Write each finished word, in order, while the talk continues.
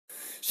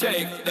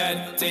Shake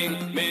that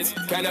thing, miss.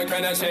 Can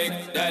I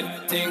shake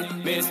that thing,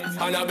 miss?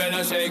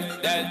 Annabella, shake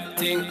that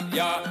thing,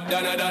 yeah.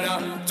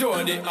 Donna,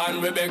 Jody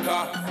and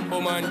Rebecca.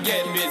 Woman,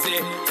 get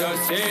busy.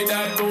 Just shake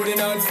that booty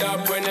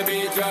non-stop. When the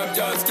beat drop,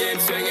 just keep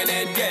swinging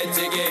it. Get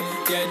jiggy,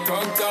 get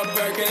crunked up,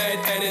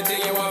 percolate.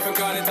 Anything you want,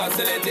 call it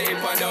oscillate.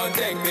 If I don't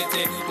take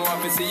pity, more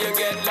to see you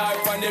get life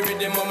on the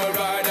rhythm of my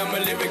ride. And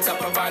my lyrics up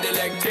about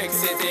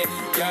electricity.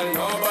 Girl,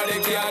 nobody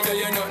can do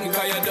you nothing,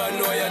 cause you don't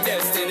know your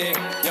destiny.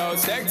 Yo,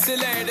 sexy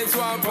ladies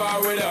want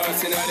part with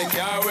us. Inna the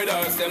car with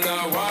us, them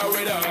not war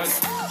with us.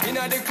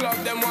 Inna the club,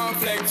 them want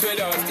flex with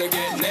us. To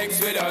get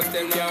next with us,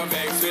 them can't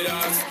vex with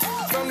us.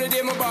 From the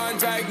day my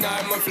bond, I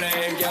ignite my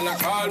flame. Girl, I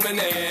call my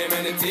name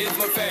and it is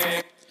my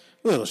fame.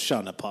 Little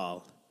Shauna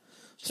Paul.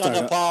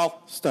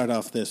 Start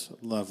off this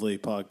lovely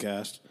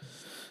podcast.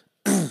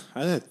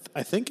 I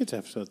think it's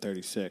episode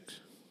 36.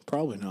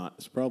 Probably not.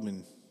 It's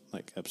probably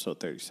like episode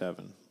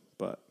 37,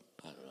 but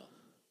I don't know.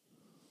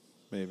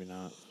 Maybe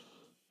not.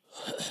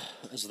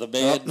 Is the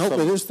man? Nope,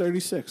 it is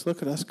 36.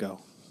 Look at us go.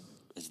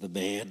 Is the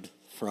man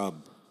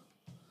from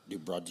New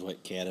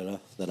Brunswick, Canada,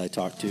 that I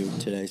talked to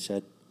today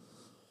said,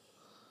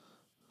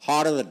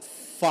 hotter than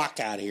fuck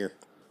out here.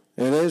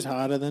 It is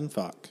hotter than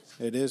fuck.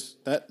 It is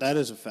that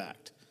is a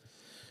fact.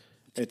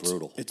 It's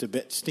brutal. It's a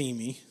bit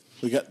steamy.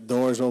 We got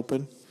doors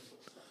open.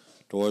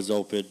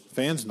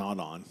 Fan's not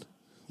on.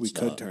 We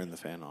could turn the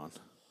fan on.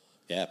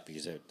 Yeah,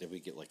 because did we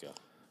get like a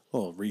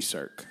little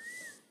recirc?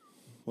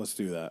 Let's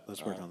do that.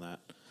 Let's work on that.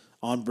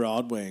 On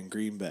Broadway in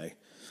Green Bay.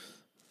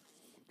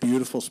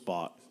 Beautiful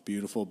spot.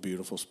 Beautiful,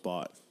 beautiful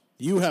spot.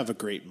 You have a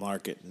great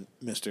market,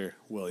 Mr.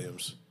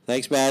 Williams.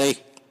 Thanks, Maddie.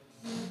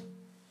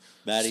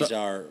 Maddie's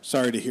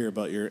Sorry to hear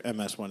about your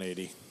MS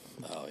 180.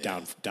 Oh,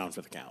 yeah. Down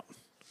for the count.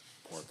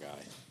 Poor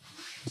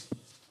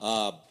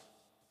guy.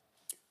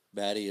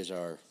 Maddie is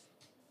our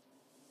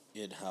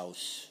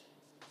in-house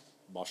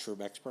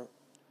mushroom expert.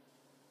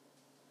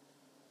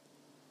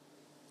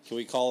 Can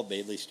we call him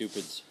Mainly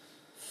Stupid's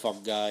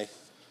fungi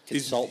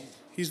consultant?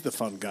 He's the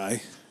fun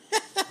guy.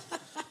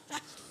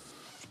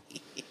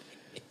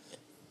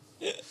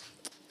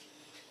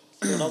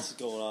 What else is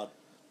going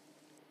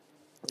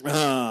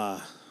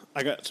on?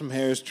 I got some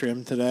hairs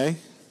trimmed today.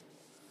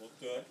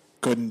 Okay.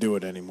 Couldn't do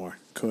it anymore.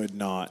 Could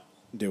not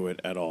do it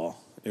at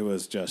all. It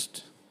was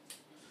just...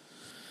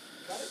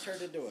 Kind of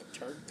turned into a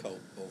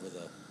turncoat over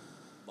the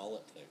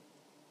mullet thing.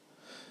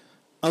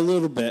 A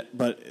little bit,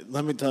 but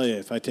let me tell you,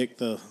 if I take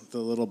the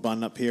little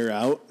bun up here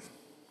out,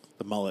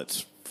 the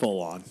mullet's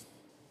full on.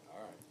 All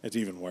right. It's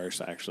even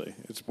worse, actually.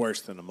 It's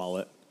worse than a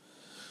mullet.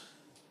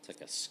 It's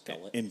like a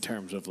skillet. In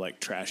terms of, like,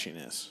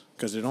 trashiness.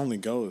 Because it only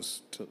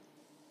goes to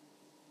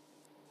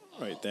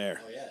right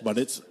there. Oh, yeah, but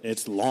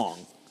it's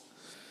long.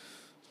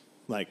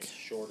 Like... It's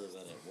shorter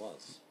than it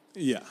was.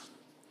 Yeah.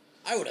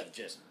 I would have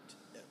just...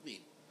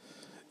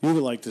 You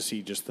would like to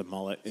see just the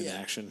mullet in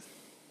action.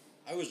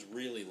 I was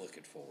really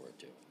looking forward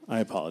to it. I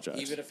apologize.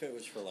 Even if it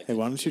was for like... Hey,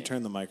 why don't you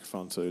turn the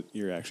microphone so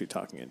you're actually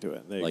talking into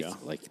it? There you go.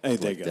 Hey,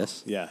 there you go.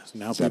 This? Yeah,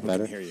 now Is people that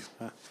better? can hear you.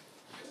 Huh.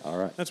 All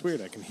right. That's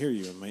weird. I can hear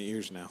you in my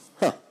ears now.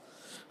 Huh.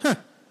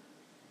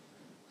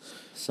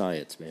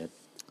 Science, man.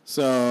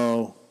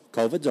 So...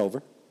 COVID's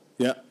over.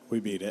 Yeah, we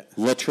beat it.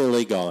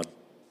 Literally gone.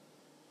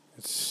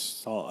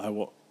 It's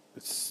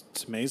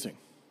amazing.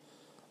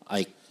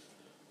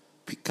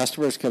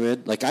 Customers come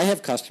in. Like, I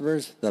have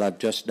customers that I'm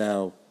just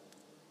now,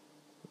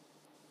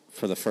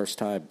 for the first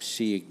time,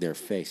 seeing their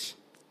face.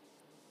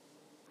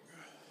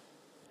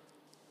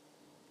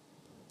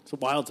 It's a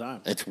wild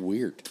time. It's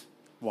weird.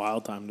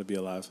 Wild time to be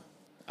alive.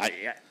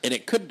 And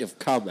it couldn't have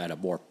come at a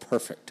more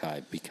perfect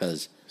time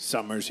because...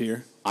 Summer's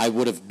here. I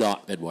would have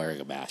not been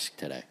wearing a mask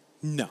today.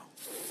 No.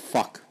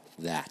 Fuck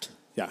that.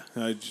 Yeah.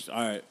 I just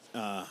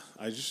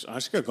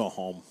gotta go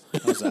home.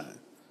 How's that?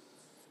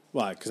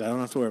 Why? Because I don't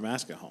have to wear a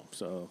mask at home,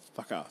 so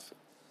fuck off.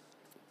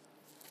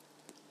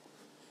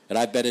 And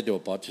I've been into a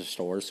bunch of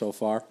stores so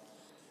far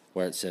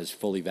where it says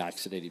fully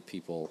vaccinated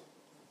people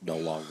no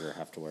longer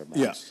have to wear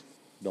masks.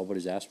 Yeah.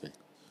 Nobody's asked me.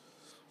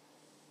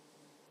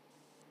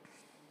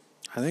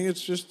 I think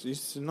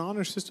it's an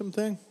honor system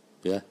thing.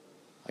 Yeah,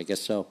 I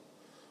guess so.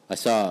 I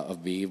saw a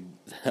meme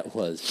that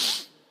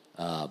was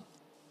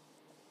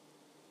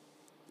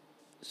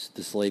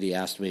this lady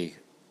asked me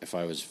if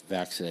I was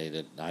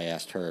vaccinated, and I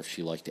asked her if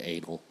she liked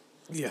anal.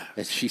 Yeah.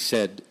 And she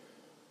said,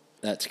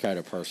 that's kind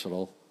of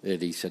personal. And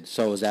he said,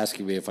 so I was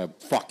asking me if I'm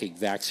fucking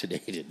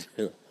vaccinated.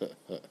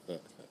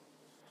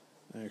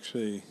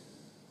 Actually...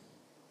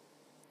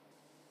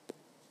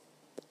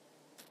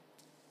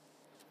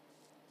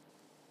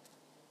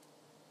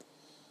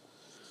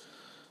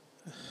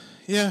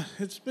 Yeah,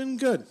 it's been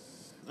good.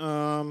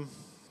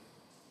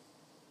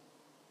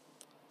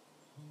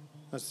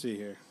 Let's see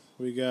here.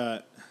 We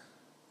got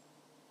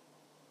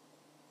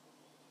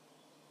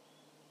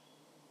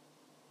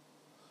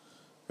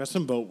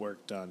some boat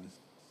work done.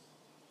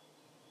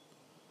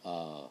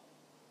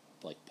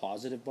 Like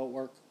positive boat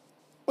work?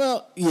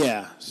 Well,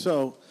 yeah.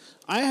 So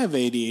I have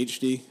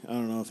ADHD. I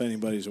don't know if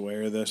anybody's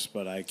aware of this,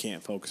 but I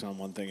can't focus on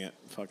one thing at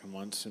fucking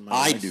once in my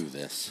life. I do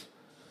this.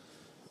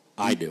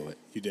 I knew it.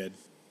 You did.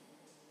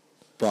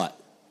 But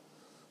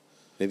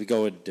maybe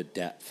go into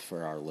depth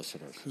for our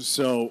listeners.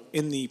 So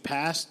in the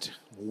past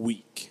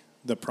week,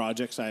 the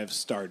projects I have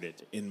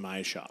started in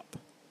my shop.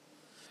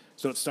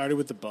 So it started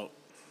with the boat,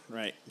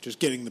 right? Just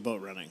getting the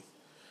boat running.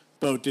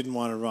 Boat didn't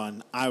want to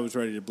run. I was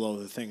ready to blow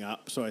the thing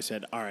up. So I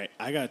said, all right,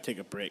 I got to take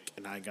a break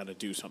and I got to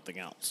do something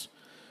else.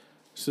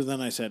 So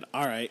then I said,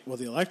 all right, well,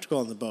 the electrical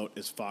on the boat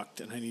is fucked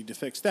and I need to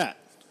fix that.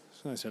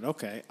 So I said,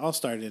 okay, I'll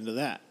start into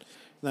that.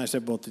 And I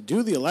said, well, to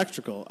do the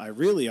electrical, I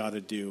really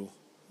ought to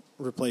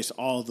replace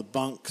all the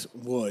bunks,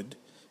 wood,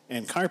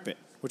 and carpet,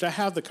 which I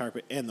have the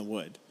carpet and the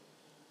wood.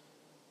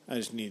 I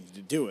just needed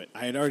to do it.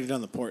 I had already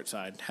done the port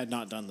side, had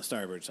not done the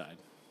starboard side.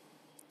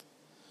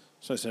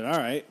 So I said, all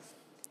right,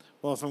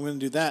 well, if I'm going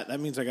to do that, that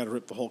means I got to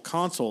rip the whole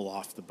console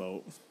off the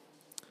boat.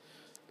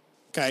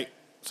 Okay,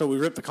 so we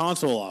ripped the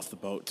console off the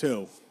boat,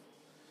 too.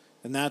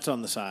 And that's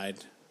on the side.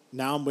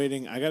 Now I'm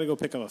waiting. I got to go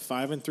pick up a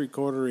 5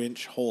 3/4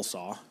 inch hole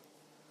saw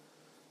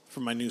for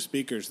my new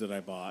speakers that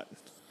I bought.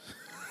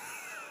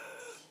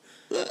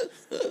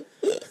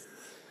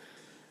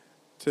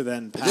 To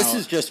then power. This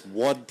is just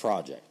one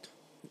project.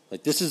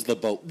 Like, this is the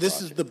boat This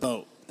project. is the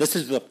boat. This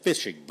is the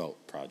fishing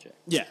boat project.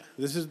 Yeah,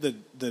 this is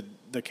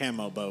the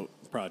camo boat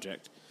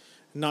project.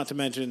 Not to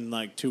mention,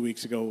 like 2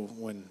 weeks ago,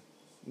 when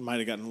I might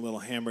have gotten a little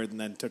hammered and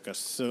then took a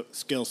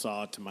skill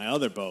saw to my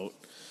other boat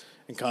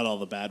and cut all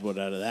the bad wood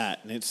out of that,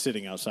 and it's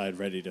sitting outside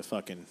ready to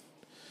fucking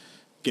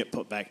get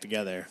put back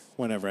together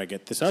whenever I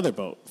get this other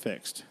boat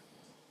fixed.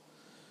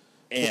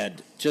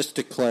 And just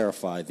to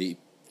clarify, the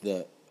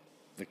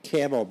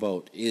camo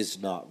boat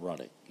is not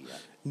running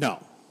yet.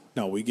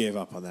 No, we gave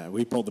up on that.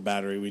 We pulled the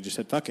battery. We just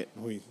said, fuck it.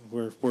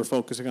 We're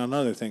focusing on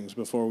other things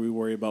before we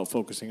worry about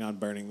focusing on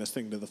burning this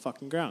thing to the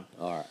fucking ground.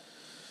 All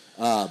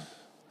right.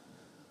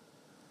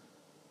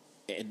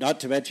 And not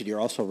to mention, you're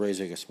also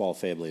raising a small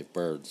family of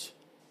birds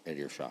in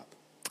your shop.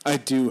 I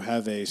do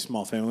have a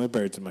small family of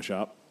birds in my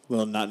shop.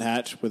 Little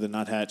nuthatch with a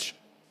nuthatch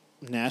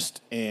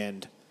nest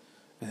and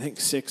I think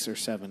 6 or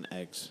 7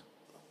 eggs.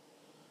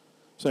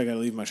 So I got to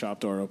leave my shop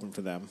door open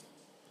for them.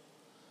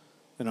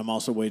 And I'm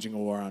also waging a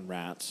war on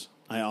rats.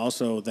 I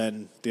also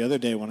then, the other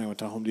day when I went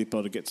to Home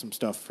Depot to get some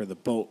stuff for the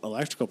boat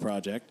electrical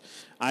project,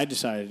 I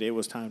decided it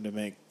was time to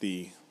make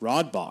the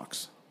rod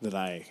box that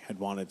I had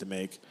wanted to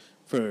make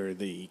for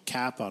the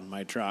cap on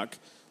my truck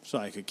so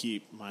I could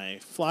keep my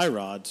fly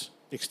rods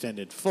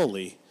extended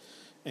fully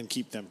and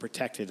keep them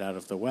protected out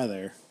of the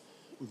weather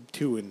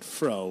to and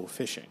fro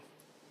fishing.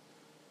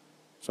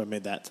 So I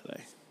made that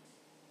today.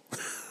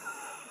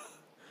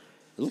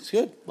 It looks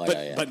good.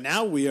 But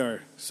now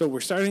we're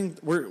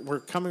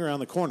coming around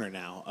the corner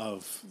now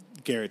of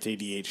Garrett's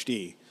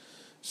ADHD.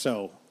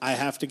 So I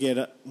have to get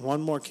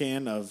one more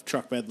can of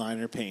truck bed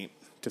liner paint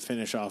to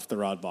finish off the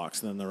rod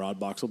box, and then the rod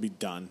box will be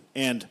done.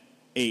 And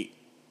 8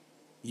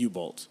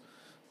 U-bolts,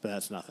 but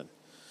that's nothing.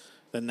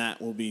 Then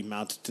that will be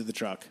mounted to the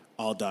truck,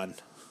 all done.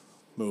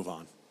 Move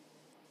on.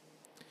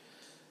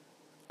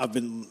 I've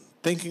been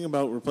thinking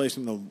about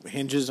replacing the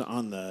hinges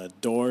on the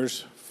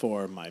doors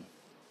for my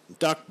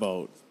duck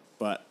boat,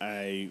 but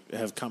I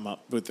have come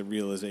up with the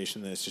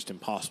realization that it's just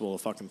impossible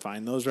to fucking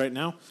find those right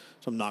now,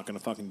 so I'm not going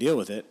to fucking deal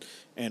with it,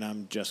 and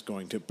I'm just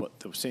going to put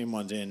the same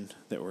ones in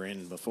that were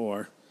in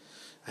before.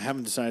 I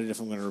haven't decided if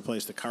I'm going to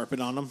replace the carpet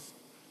on them.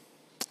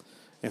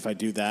 If I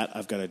do that,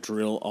 I've got to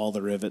drill all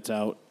the rivets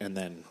out and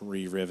then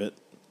re-rivet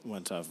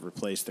once I've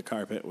replaced the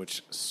carpet,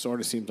 which sort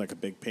of seems like a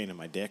big pain in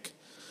my dick.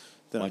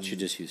 Why don't you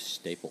just use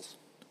staples?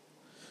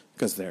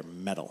 Because they're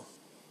metal.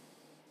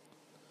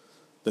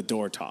 The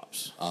door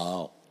tops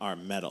are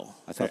metal.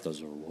 I thought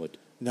those were wood.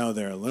 No,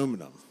 they're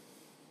aluminum,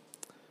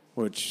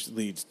 which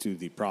leads to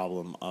the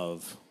problem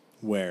of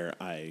where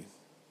I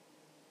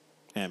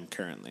am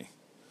currently.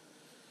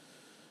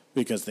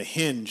 Because the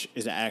hinge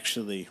is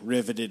actually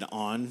riveted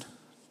on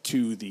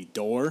to the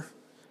door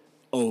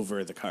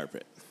over the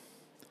carpet.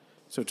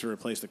 So to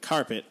replace the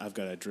carpet, I've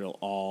got to drill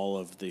all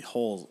of the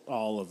holes,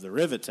 all of the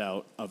rivets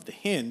out of the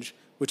hinge,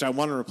 which I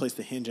want to replace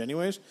the hinge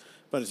anyways,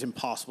 but it's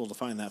impossible to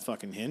find that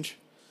fucking hinge.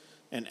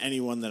 And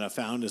anyone that I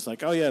found is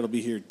like, oh yeah, it'll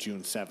be here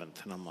June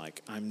 7th. And I'm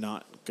like, I'm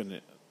not going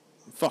to,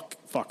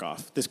 fuck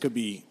off. This could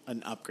be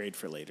an upgrade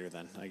for later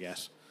then, I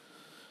guess.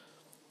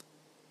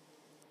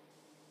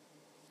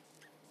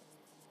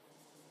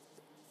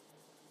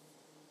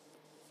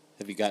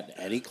 Have you gotten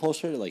any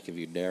closer? Like, have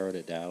you narrowed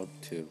it down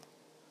to...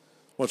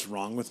 What's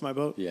wrong with my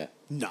boat? Yeah.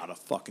 Not a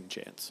fucking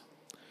chance.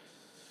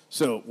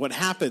 So what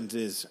happens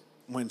is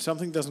when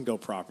something doesn't go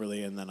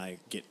properly and then I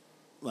get,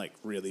 like,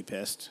 really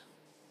pissed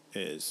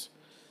is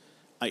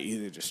I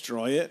either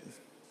destroy it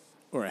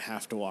or I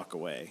have to walk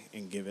away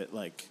and give it,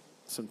 like,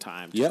 some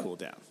time to cool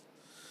down.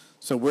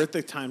 So we're at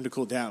the time to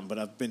cool down, but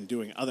I've been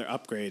doing other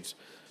upgrades.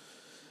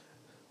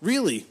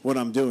 Really, what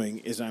I'm doing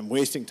is I'm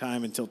wasting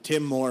time until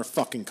Tim Moore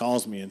fucking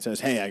calls me and says,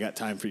 hey, I got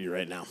time for you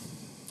right now.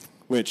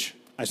 Which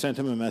I sent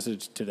him a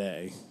message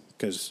today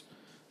because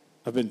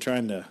I've been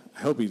trying to,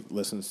 I hope he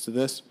listens to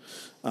this.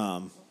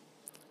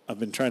 I've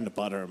been trying to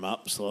butter him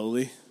up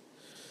slowly.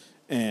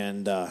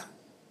 And,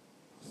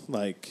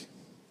 like,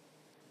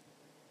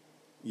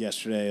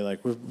 yesterday,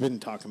 like, we've been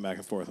talking back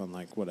and forth on,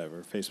 like,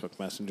 whatever, Facebook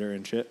Messenger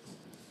and shit.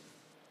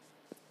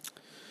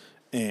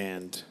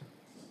 And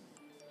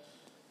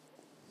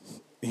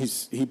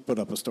he put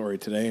up a story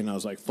today, and I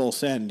was like, full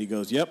send. He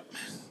goes, yep,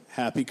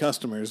 happy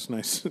customers.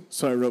 And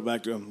so I wrote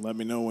back to him, let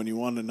me know when you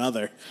want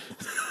another.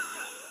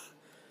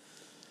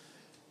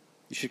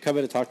 You should come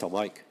in and talk to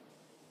Mike.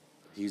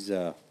 He is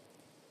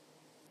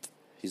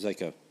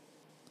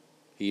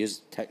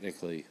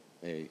technically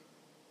a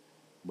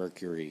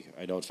Mercury.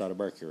 I know it's not a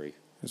Mercury.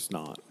 It's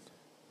not.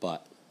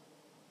 But.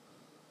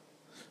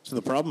 So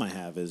the problem I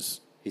have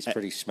is. He's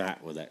pretty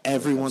smart with it.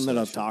 Everyone that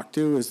I've talked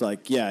to is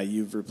like, yeah,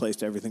 you've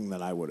replaced everything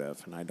that I would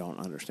have, and I don't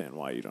understand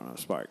why you don't have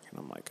Spark. And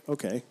I'm like,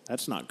 okay,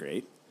 that's not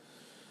great.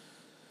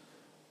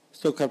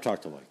 Still come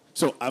talk to Mike.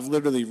 So I've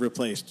literally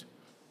replaced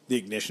the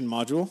ignition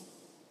module,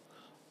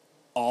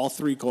 all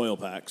 3 coil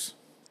packs,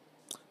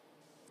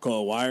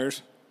 coil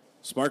wires,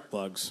 spark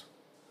plugs,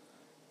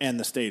 and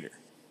the stator.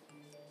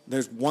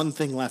 There's one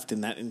thing left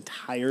in that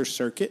entire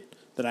circuit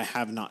that I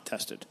have not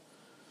tested,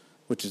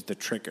 which is the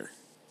trigger.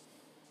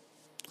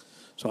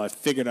 So I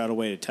figured out a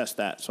way to test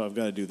that, so I've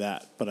got to do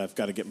that. But I've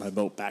got to get my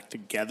boat back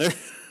together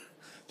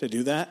to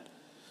do that.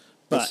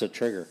 But what's the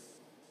trigger?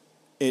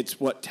 It's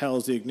what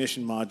tells the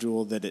ignition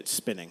module that it's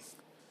spinning.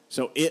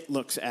 So it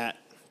looks at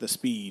the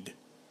speed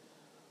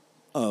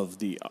of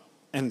the...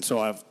 And so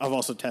I've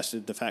also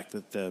tested the fact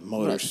that the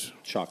motors...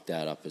 Chalk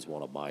that up as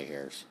one of my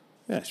hairs.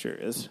 Yeah, sure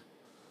is.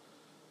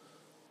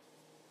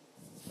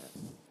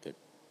 Good.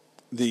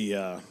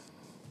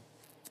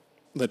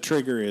 The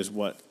trigger is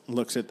what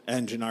looks at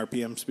engine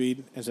RPM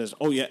speed and says,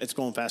 oh, yeah, it's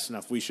going fast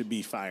enough. We should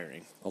be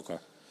firing. Okay.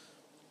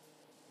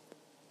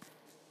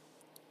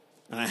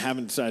 And I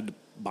haven't decided to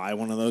buy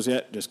one of those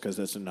yet just because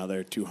it's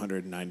another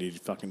 $290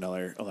 fucking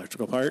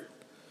electrical part.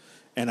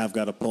 And I've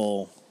got to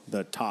pull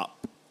the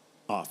top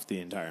off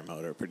the entire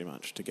motor pretty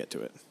much to get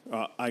to it.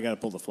 I got to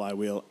pull the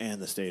flywheel and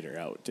the stator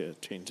out to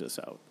change this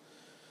out.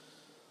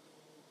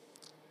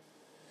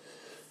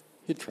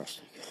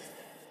 Interesting.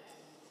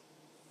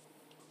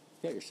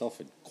 You got yourself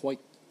in quite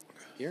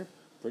here.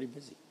 Pretty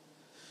busy.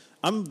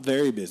 I'm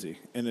very busy,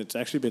 and it's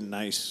actually been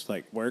nice,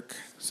 like, work.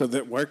 So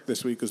that work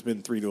this week has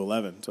been 3 to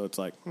 11, so it's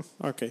like,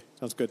 okay,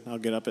 sounds good. I'll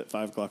get up at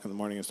 5 o'clock in the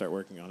morning and start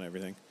working on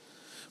everything,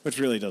 which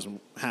really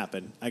doesn't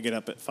happen. I get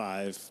up at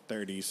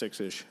 5:30,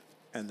 6-ish,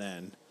 and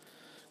then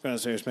go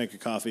downstairs, make a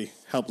coffee,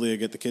 help Leah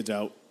get the kids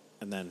out,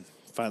 and then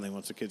finally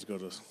once the kids go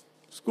to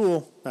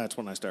school, that's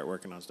when I start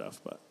working on stuff,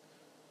 but...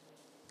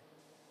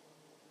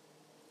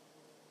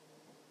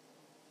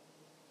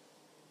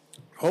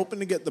 Hoping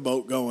to get the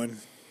boat going.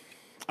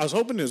 I was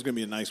hoping it was going to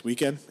be a nice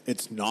weekend.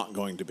 It's not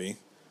going to be.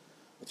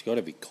 It's going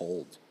to be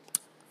cold.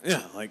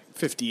 Yeah, like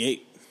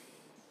 58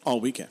 all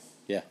weekend.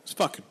 Yeah. It's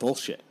fucking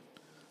bullshit.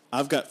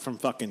 I've got from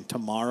fucking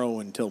tomorrow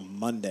until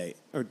Monday,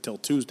 or until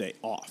Tuesday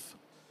off.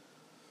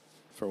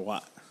 For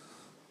what?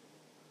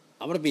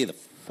 I'm going to be in the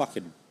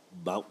fucking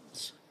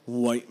mountains.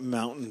 White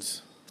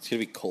Mountains. It's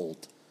going to be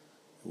cold.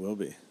 It will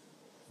be. It'll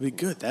be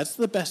good. That's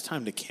the best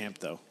time to camp,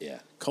 though. Yeah.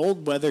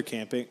 Cold weather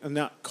camping.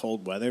 Not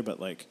cold weather, but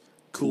like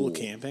cool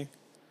camping.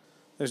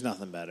 There's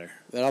nothing better.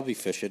 And I'll be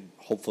fishing.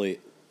 Hopefully,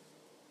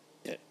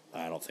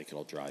 I don't think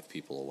it'll drive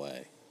people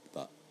away,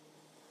 but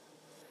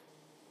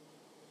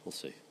we'll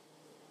see.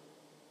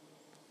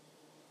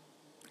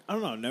 I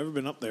don't know. I've never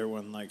been up there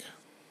when, like,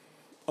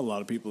 a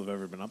lot of people have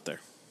ever been up there.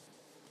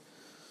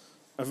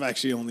 I've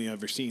actually only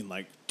ever seen,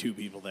 like, 2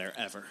 people there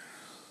ever.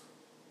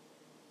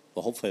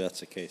 Well, hopefully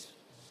that's the case.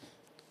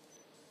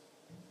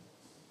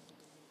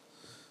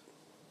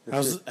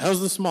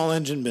 How's the small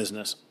engine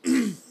business?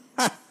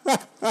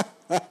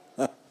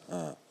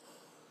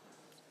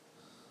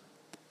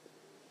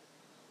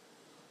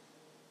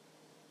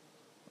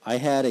 I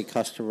had a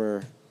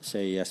customer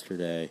say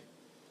yesterday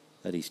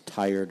that he's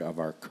tired of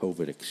our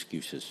COVID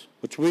excuses,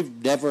 which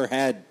we've never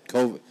had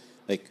COVID.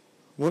 Like,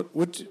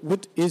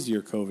 what is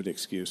your COVID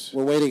excuse?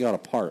 we're waiting on a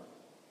part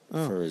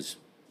for his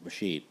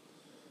machine.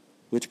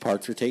 Which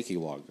parts are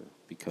taking longer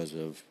because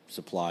of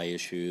supply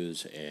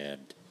issues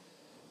and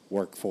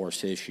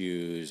workforce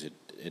issues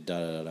and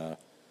da-da-da-da.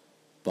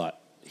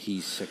 But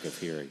he's sick of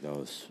hearing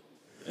those.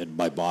 And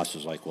my boss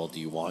was like, well, do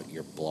you want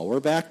your blower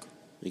back?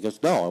 He goes,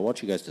 no, I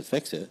want you guys to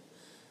fix it.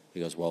 He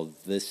goes, well,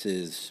 this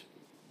is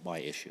my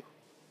issue.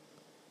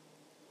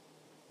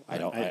 I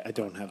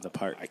don't have the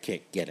part. I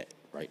can't get it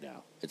right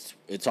now.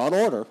 It's on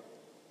order.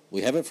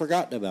 We haven't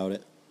forgotten about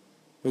it.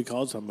 We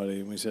called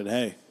somebody and we said,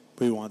 hey,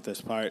 we want this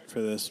part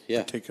for this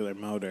particular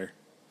motor,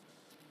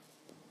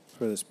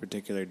 for this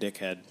particular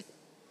dickhead.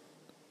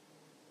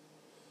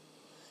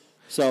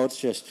 So it's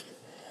just,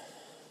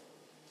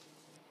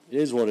 it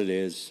is what it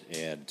is,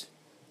 and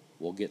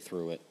we'll get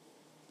through it.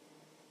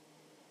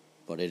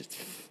 But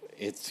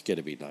it's going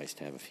to be nice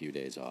to have a few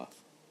days off.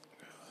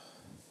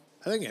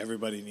 I think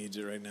everybody needs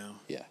it right now.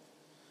 Yeah.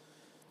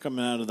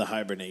 Coming out of the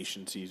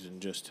hibernation season,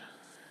 just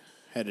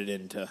headed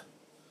into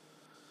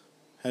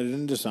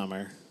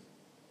summer.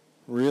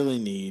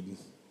 Really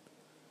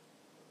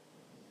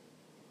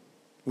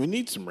we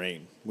need some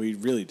rain. We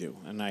really do.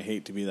 And I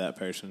hate to be that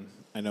person.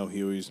 I know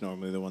Huey's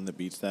normally the one that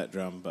beats that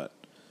drum, but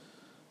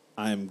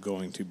I'm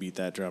going to beat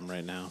that drum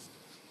right now.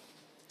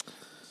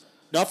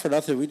 Not for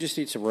nothing, we just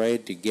need some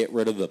rain to get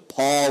rid of the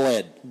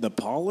pollen. The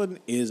pollen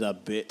is a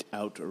bit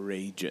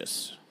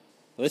outrageous.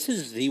 This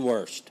is the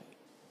worst.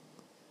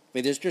 I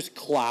mean, there's just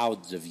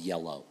clouds of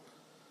yellow.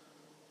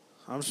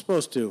 I'm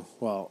supposed to,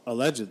 well,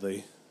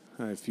 allegedly,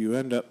 if you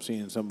end up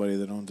seeing somebody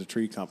that owns a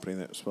tree company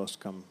that's supposed to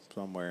come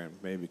somewhere and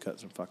maybe cut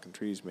some fucking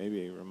trees,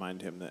 maybe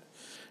remind him that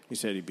he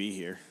said he'd be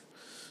here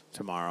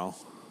tomorrow.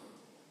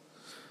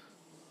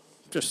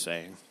 Just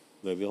saying.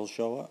 Maybe he'll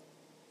show up.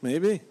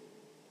 Maybe.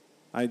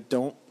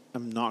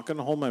 I'm not going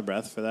to hold my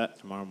breath for that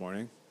tomorrow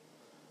morning.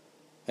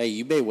 Hey,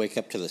 you may wake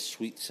up to the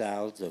sweet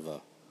sounds of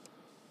a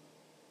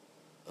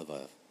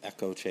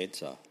Echo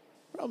chainsaw.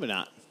 Probably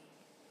not.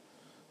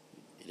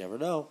 You never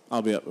know.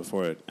 I'll be up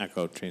before an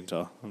Echo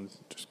chainsaw. I'm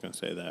just going to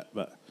say that.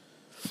 But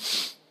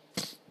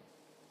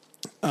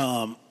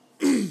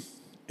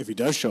if he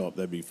does show up,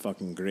 that'd be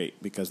fucking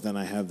great, because then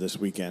I have this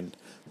weekend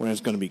when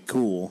it's going to be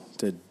cool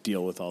to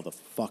deal with all the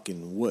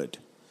fucking wood,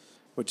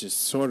 which is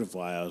sort of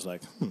why I was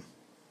like,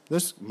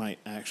 this might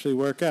actually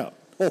work out.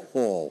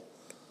 Oh.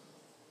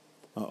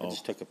 Uh-oh. I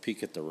just took a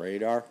peek at the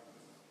radar.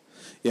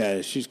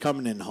 Yeah, she's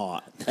coming in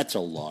hot. That's a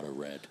lot of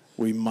red.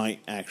 We might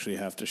actually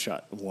have to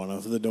shut one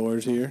of the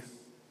doors here.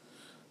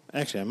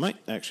 Actually, I might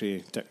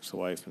actually text the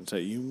wife and say,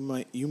 you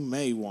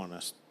may want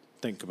to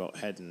think about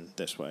heading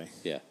this way.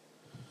 Yeah.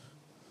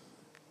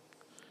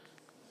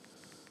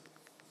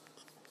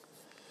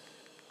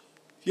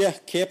 Yeah,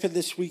 camping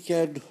this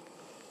weekend.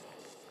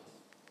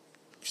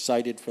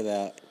 Excited for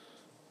that.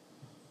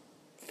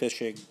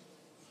 Fishing.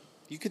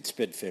 You could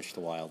spin fish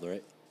the wild,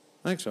 right?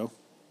 I think so.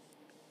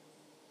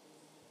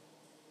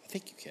 I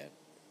think you can.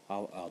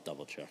 I'll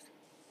double check.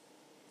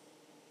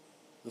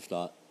 If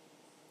not,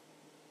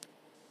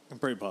 I'm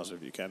pretty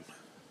positive you can.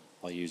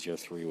 I'll use your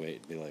 3-weight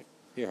and be like,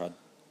 here, hon,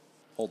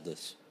 hold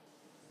this.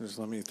 Just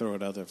let me throw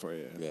it out there for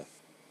you. Yeah.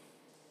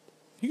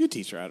 You could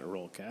teach her how to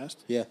roll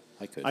cast. Yeah,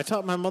 I could. I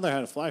taught my mother how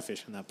to fly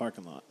fish in that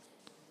parking lot.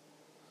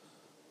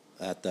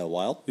 At the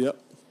wild? Yep.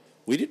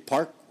 We did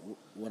park,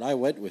 when I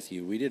went with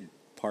you, we did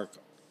park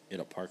in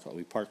a park lot.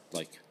 We parked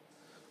like...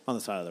 On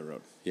the side of the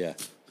road. Yeah,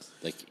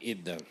 like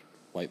in the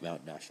White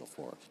Mountain National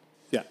Forest.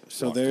 Yeah,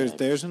 so Walk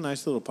there's a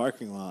nice little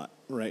parking lot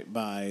right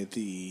by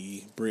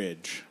the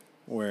bridge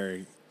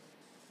where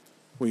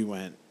we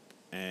went,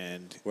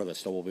 and... Where the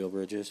snowmobile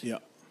bridge is?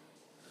 Yep.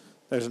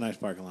 There's a nice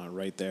parking lot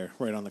right there,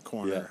 right on the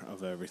corner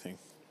of everything.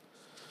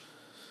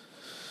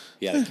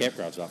 Yeah, the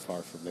campground's not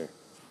far from there.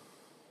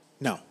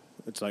 No,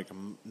 it's like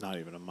not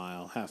even a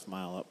mile, half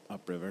mile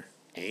upriver.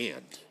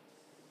 And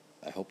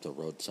I hope the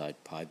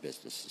roadside pie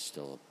business is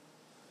still...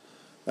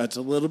 That's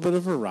a little bit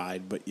of a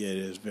ride, but it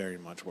is very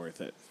much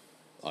worth it.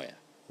 Oh, yeah.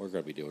 We're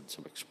going to be doing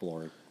some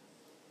exploring.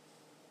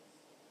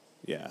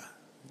 Yeah,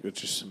 with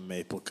just some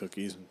maple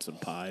cookies and some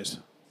pies.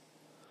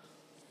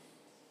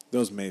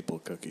 Those maple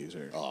cookies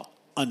are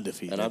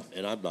undefeated.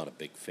 And I'm not a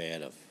big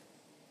fan of...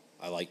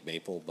 I like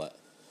maple, but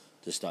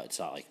just not, it's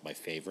not like my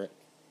favorite.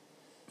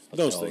 But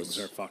those things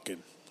are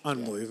fucking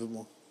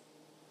unbelievable.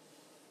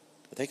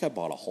 Yeah. I think I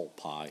bought a whole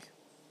pie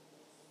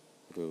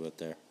when we went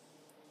there.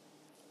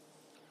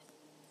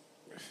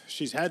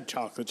 She's had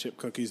chocolate chip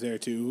cookies there,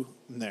 too,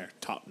 and they're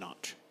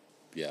top-notch.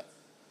 Yeah.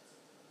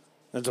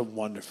 That's a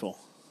wonderful...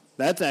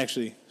 That's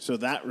actually... So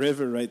that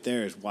river right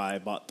there is why I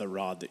bought the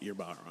rod that you're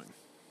borrowing.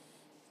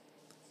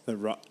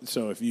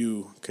 So if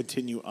you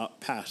continue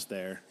up past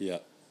there... Yeah.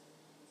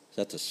 Is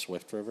that the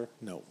Swift River?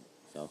 No.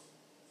 No?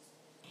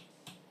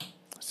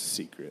 It's a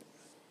secret.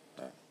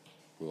 All right.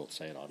 We won't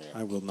say it on air.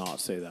 I will not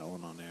say that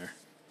one on air.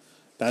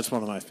 That's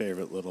one of my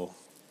favorite little...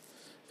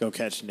 Go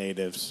catch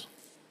natives.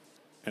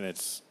 And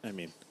it's... I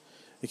mean,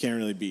 you can't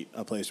really beat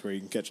a place where you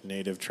can catch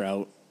native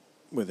trout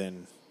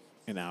within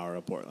an hour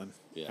of Portland.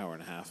 Yeah. Hour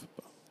and a half.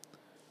 But.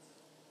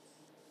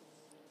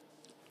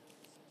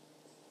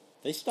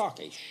 They stock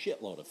a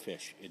shitload of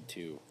fish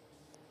into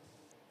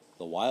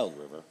the Wild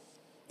River.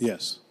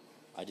 Yes.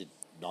 I did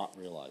not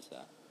realize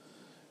that.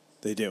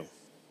 They do.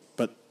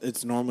 But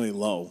it's normally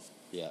low.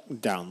 Yeah.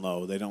 Down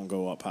low. They don't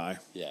go up high.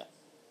 Yeah.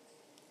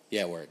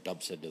 Yeah, where it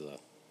dumps into the...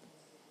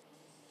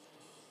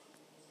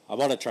 I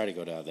want to try to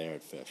go down there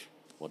and fish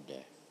one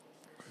day.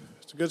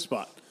 It's a good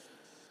spot.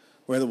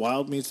 Where the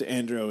Wild meets the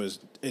Andro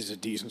is a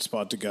decent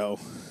spot to go.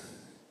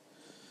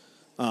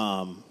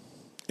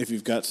 If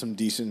you've got some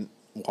decent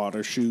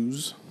water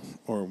shoes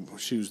or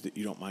shoes that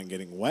you don't mind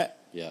getting wet,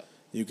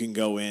 you can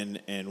go in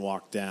and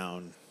walk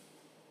down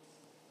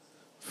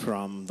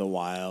from the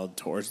Wild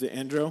towards the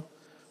Andro,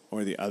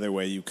 or the other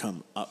way you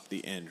come up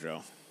the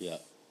Andro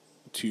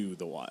to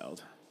the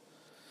Wild.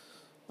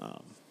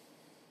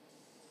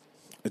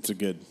 It's a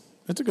good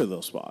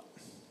little spot.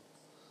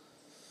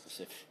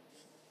 As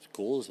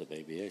cool as it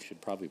may be, I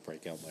should probably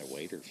break out my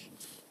waders.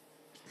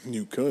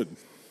 You could.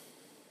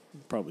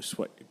 Probably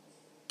sweat your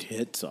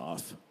tits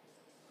off.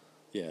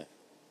 Yeah,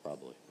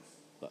 probably.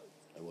 But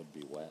I wouldn't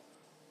be wet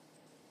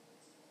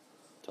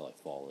until I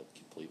fall in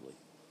completely.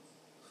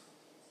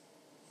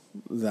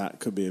 That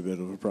could be a bit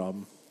of a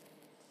problem.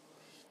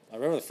 I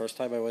remember the first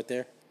time I went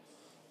there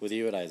with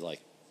you, and I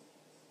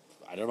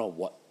don't know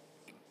what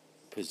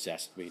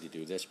possessed me to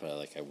do this, but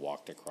I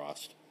walked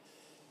across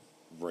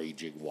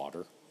raging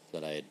water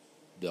that I had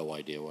no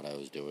idea what I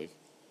was doing.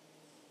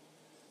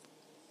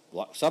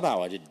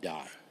 Somehow I didn't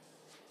die.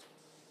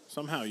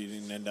 Somehow you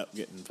didn't end up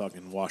getting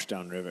fucking washed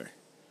down river.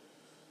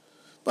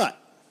 But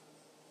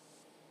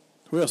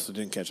we also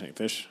didn't catch any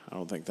fish, I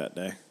don't think, that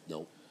day.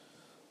 Nope.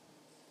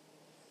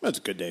 That's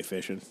a good day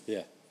fishing.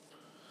 Yeah.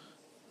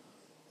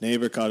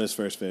 Neighbor caught his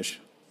first fish.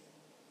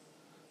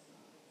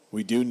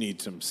 We do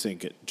need some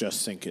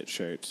just sink it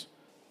shirts.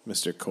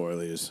 Mr.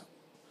 Corley is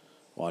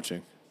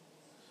watching.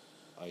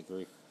 I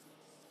agree.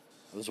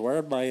 I was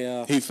wearing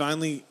my... He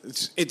finally...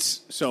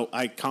 It's so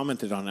I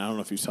commented on it. I don't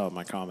know if you saw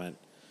my comment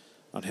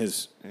on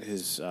his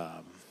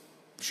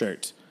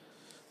shirts.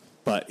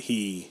 But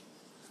he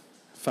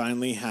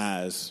finally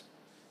has...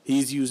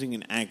 He's using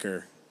an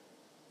Anchor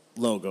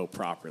logo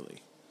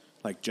properly.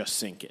 Just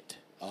sink it.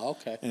 Oh,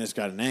 okay. And it's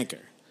got an anchor.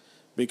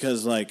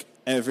 Because,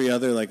 every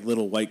other,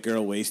 little white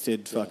girl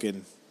wasted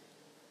fucking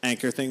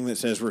anchor thing that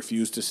says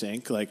refuse to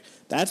sink,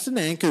 that's an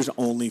anchor's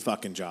only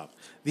fucking job.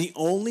 The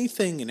only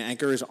thing an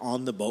anchor is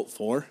on the boat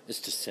for is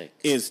to sink.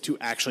 Is to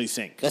actually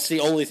sink. That's the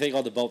only thing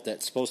on the boat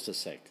that's supposed to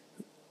sink.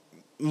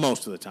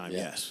 Most of the time,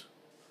 yes.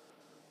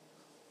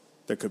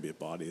 There could be a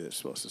body that's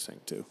supposed to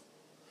sink, too.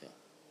 Yeah.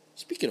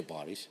 Speaking of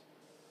bodies,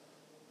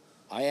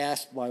 I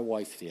asked my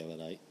wife the other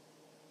night,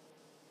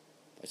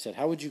 I said,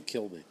 how would you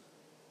kill me?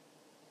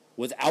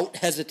 Without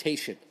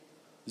hesitation.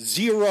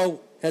 Zero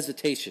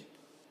hesitation.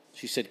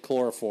 She said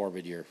chloroform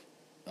in your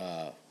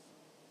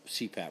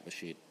CPAP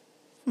machine.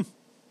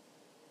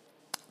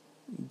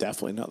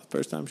 Definitely not the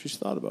first time she's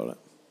thought about it.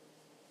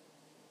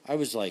 I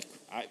was I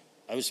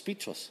was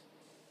speechless.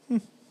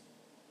 I'm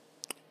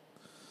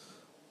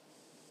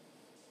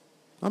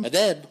and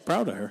then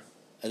proud of her.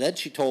 And then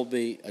she told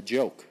me a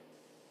joke.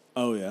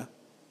 Oh, yeah?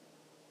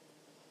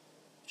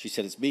 She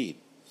said, it's mean,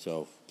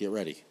 so get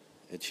ready.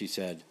 And she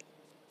said,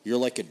 you're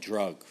like a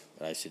drug.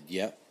 And I said,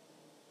 yeah,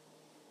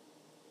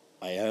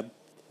 I am.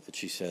 And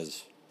she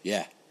says,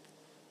 yeah,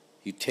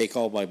 you take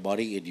all my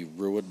money and you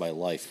ruin my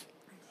life.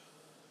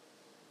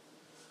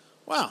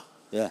 Wow.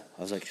 Yeah,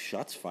 I was like,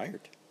 shots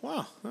fired.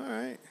 Wow, all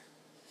right.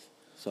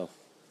 So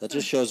that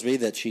just shows me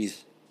that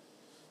she's...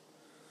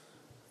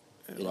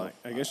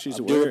 I guess she's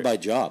I'm aware. doing my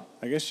job.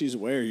 I guess she's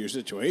aware of your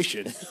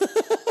situation.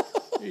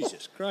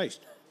 Jesus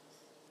Christ.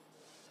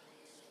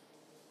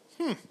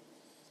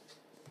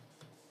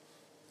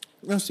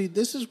 Now, see,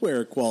 this is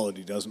where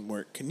equality doesn't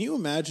work. Can you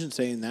imagine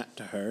saying that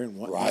to her and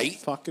what her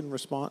fucking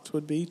response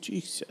would be?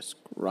 Jesus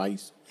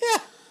Christ. Yeah.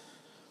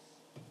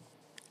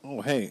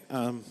 Oh, hey,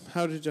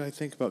 how did I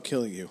think about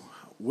killing you?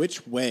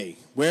 Which way?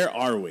 Where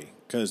are we?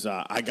 Because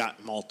I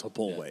got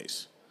multiple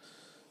ways.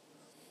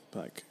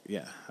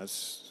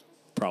 That's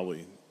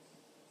probably...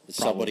 Is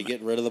somebody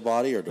getting rid of the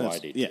body, or do I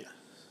need to? Yeah.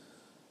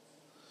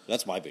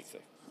 That's my big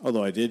thing.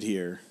 Although I did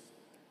hear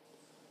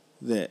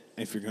that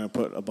if you're going to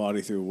put a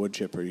body through a wood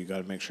chipper, you got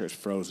to make sure it's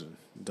frozen.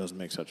 It doesn't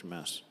make such a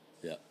mess.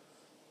 Yeah.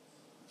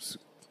 It's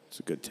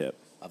a good tip.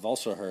 I've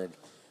also heard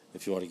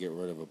if you want to get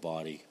rid of a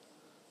body,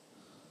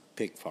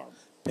 pig farm.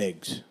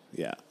 Pigs,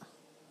 yeah.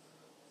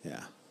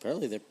 Yeah.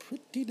 Apparently they're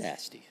pretty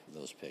nasty,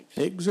 those pigs.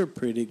 Pigs are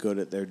pretty good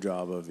at their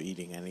job of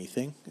eating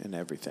anything and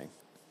everything.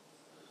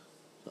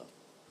 So,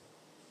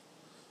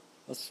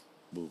 let's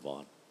move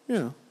on.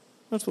 Yeah,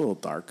 that's a little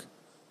dark.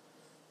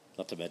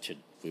 Not to mention,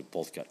 we've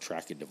both got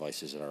tracking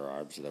devices in our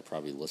arms, and they're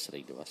probably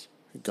listening to us.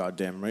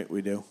 Goddamn right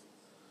we do.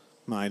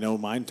 I know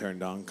mine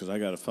turned on because I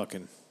got a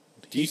fucking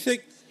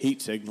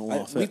heat signal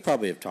off We it.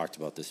 probably have talked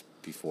about this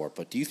before,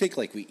 but do you think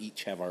we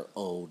each have our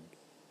own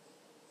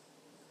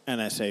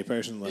NSA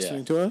person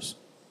listening to us?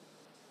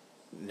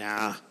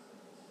 Nah.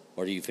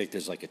 Or do you think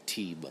there's a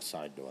team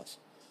assigned to us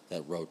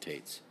that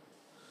rotates?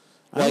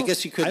 Well, I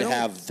guess you could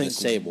have the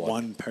same one.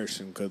 One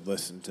person could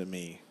listen to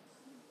me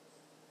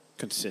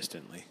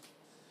consistently.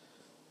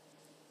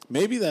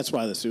 Maybe that's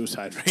why the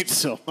suicide rate's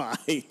so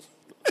high.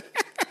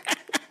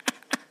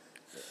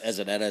 As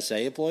an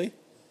NSA employee?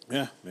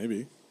 Yeah,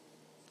 maybe.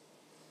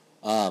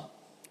 Yeah.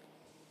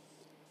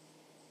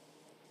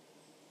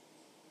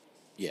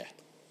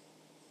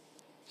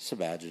 Just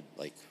imagine,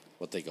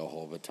 what they go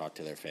home and talk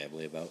to their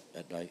family about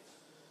at night.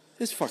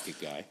 This fucking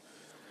guy.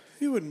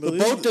 You wouldn't The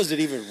believe boat it. doesn't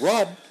even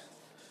run.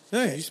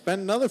 Yeah, you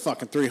spend another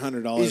fucking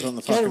 $300 on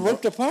the Got it fucking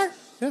ripped boat. apart.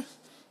 Yeah.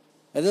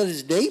 And then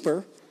his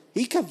neighbor,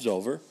 he comes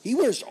over. He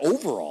wears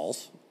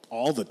overalls.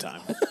 All the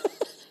time.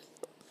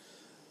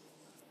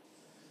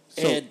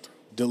 And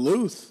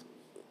Duluth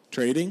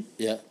Trading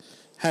yeah.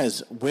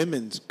 has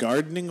women's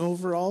gardening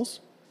overalls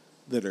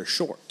that are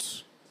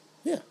shorts.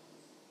 Yeah.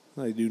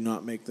 They do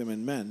not make them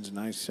in men's, and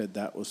I said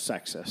that was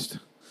sexist.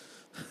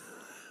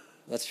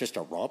 That's just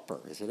a romper,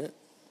 isn't it?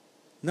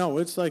 No,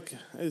 it's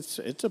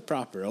it's a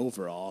proper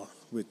overall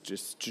with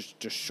just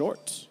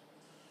shorts.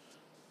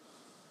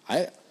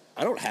 I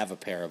don't have a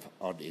pair of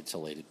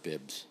uninsulated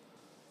bibs.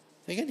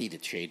 I think I need to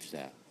change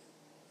that.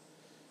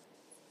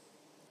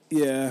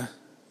 Yeah,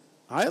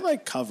 I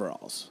like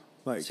coveralls.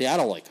 See, I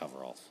don't like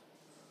coveralls.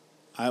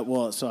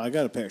 So I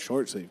got a pair of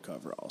short sleeve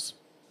coveralls.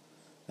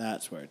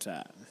 That's where it's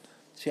at.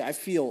 See, I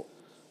feel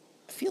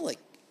like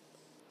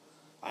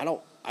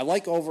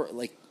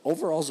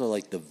overalls are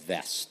like the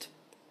vest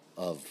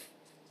of,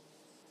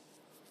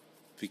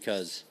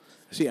 because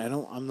See,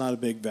 I'm not a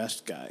big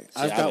vest guy.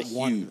 I'm got a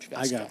one. huge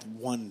vest I got guy.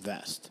 one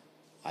vest.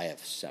 I have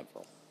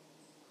several.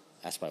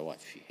 Ask my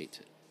wife; she hates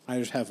it. I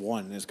just have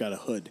one. And it's got a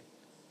hood.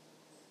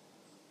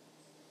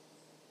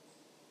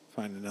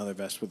 Find another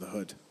vest with a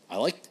hood. I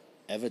liked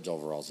Evan's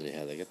overalls that he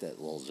had. They got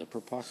that little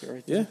zipper pocket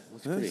right there. Yeah,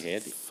 Looks pretty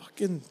handy.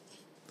 Fucking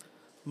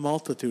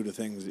multitude of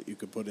things that you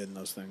could put in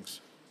those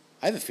things.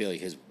 I have a feeling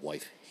his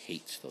wife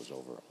hates those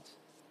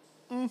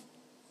overalls.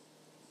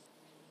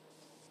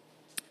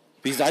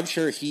 Because I'm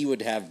sure he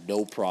would have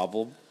no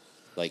problem,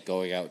 like,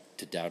 going out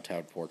to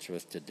downtown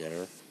Portsmouth to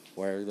dinner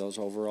wearing those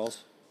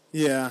overalls.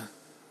 Yeah,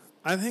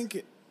 I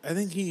think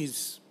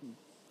he's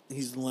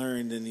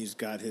learned and he's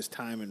got his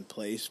time and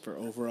place for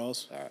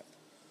overalls. All right.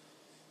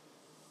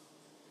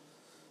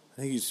 I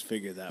think he's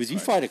figured that. Because you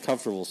find a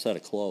comfortable set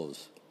of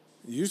clothes,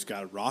 you just got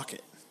to rock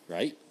it.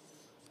 right?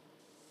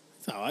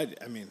 No,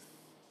 I mean,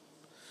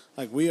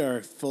 like, we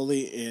are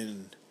fully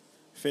in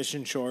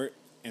fishing short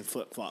and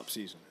flip-flop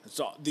season. It's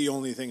the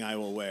only thing I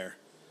will wear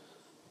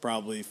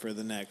probably for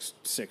the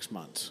next 6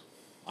 months.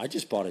 I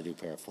just bought a new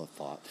pair of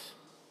flip-flops.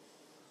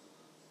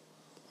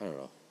 I don't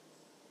know.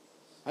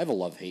 I have a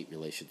love-hate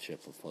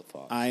relationship with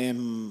flip-flops.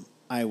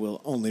 I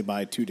will only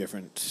buy 2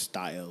 different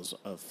styles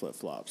of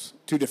flip-flops.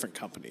 2 different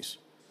companies.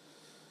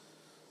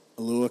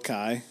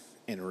 Aluakai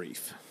and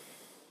Reef.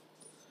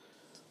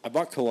 I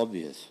bought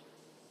Columbia's,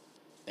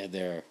 and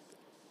they're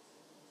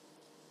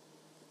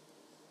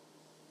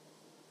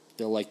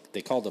like,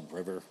 they call them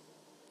river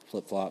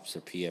flip-flops.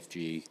 They're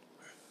PFG.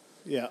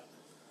 Yeah.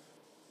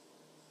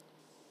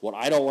 What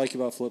I don't like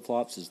about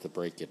flip-flops is the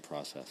break-in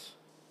process.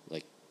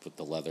 Like, with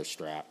the leather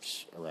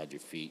straps around your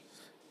feet.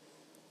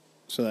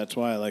 So that's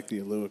why I like the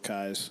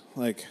Aluakais.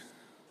 Like,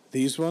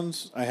 these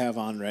ones I have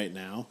on right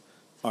now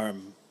are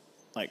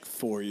like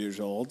 4 years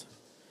old,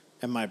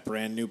 and my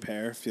brand new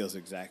pair feels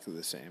exactly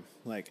the same.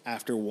 Like,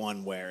 after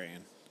one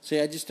wear-in.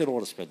 See, I just didn't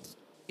want to spend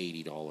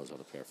 $80 on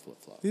a pair of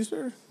flip-flops. These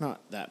are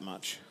not that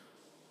much.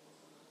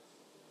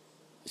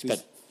 I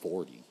spent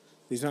 $40.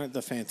 These aren't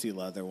the fancy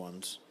leather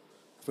ones.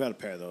 I've got a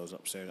pair of those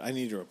upstairs. I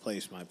need to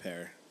replace my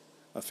pair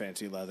of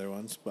fancy leather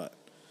ones, but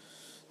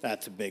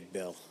that's a big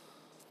bill.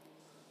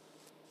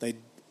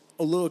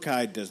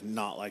 Aluakai does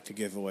not like to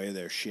give away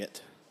their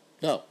shit.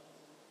 No.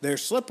 Their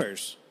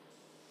slippers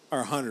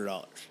are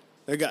 $100.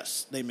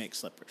 They make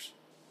slippers.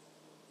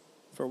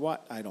 For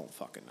what? I don't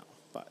fucking know.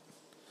 But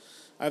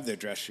I have their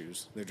dress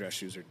shoes. Their dress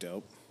shoes are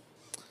dope.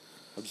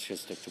 I'm just going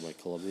to stick to my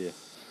Columbia.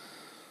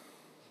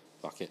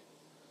 Fuck it.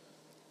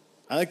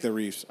 I like the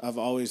Reefs. I've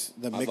always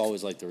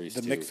liked the Reefs,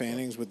 the too. Mick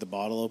Fannings with the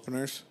bottle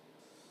openers.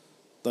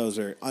 Those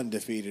are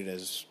undefeated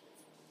as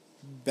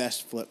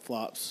best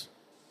flip-flops.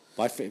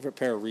 My favorite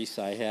pair of Reefs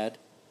I had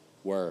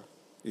were...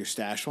 Your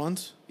stash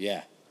ones?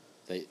 Yeah.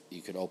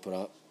 You could open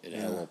up, and it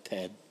had a little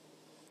pen.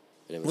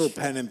 And it was A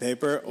little pen and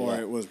paper, or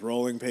Yeah. it was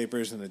rolling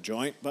papers in a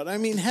joint. But, I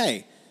mean,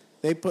 hey,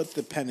 they put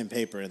the pen and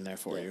paper in there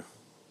for you.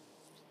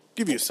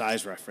 Give you a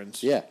size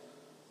reference. Yeah.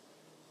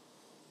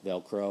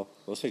 Velcro.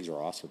 Those things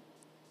are awesome.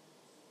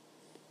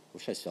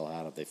 Wish I still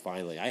had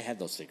them. I had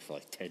those things for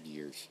like 10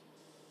 years.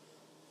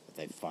 But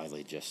they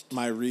finally just...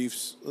 My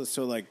Reefs,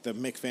 so like the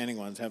Mick Fanning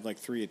ones have like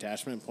 3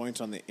 attachment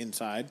points on the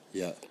inside.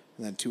 Yeah.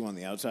 And then 2 on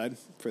the outside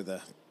for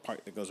the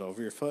part that goes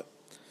over your foot.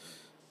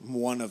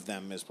 One of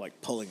them is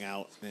like pulling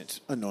out, and it's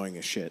annoying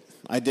as shit.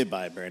 I did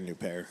buy a brand new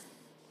pair.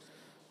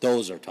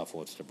 Those are tough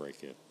ones to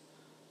break in.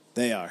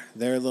 They are.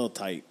 They're a little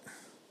tight.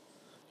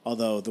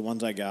 Although the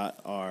ones I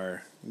got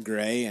are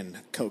gray and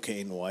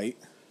cocaine white.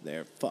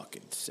 They're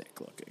fucking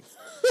sick looking.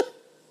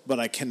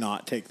 But I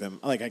cannot take them.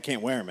 Like, I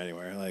can't wear them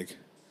anywhere. Like,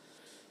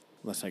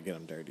 unless I get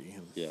them dirty.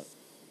 And Yeah.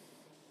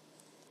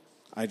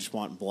 I just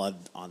want blood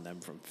on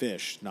them from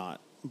fish, not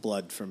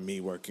blood from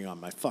me working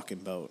on my fucking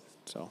boat.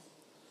 So,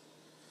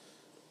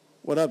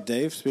 what up,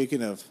 Dave?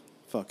 Speaking of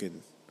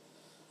fucking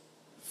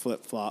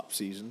flip-flop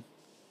season.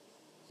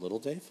 Little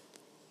Dave?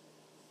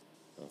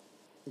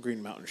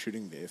 Green Mountain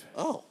Shooting Dave.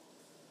 Oh.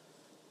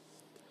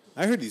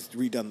 I heard he's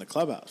redone the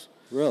clubhouse.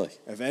 Really?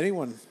 If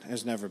anyone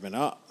has never been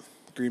up,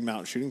 Green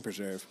Mountain Shooting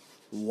Preserve,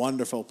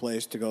 wonderful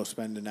place to go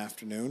spend an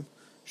afternoon,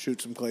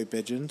 shoot some clay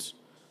pigeons,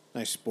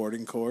 nice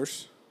sporting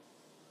course,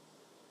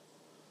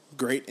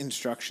 great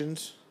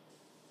instructions.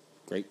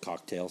 Great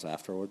cocktails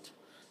afterwards.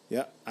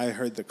 Yeah, I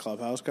heard the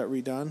clubhouse got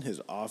redone, his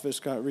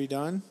office got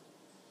redone.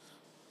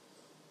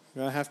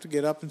 You're gonna have to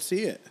get up and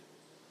see it.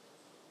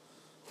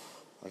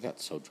 I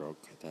got so drunk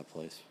at that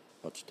place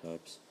a bunch of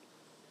times.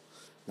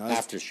 Not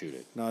After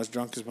shooting. Not as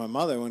drunk as my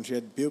mother when she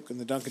had to puke in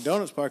the Dunkin'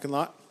 Donuts parking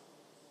lot.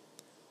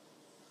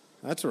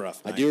 That's a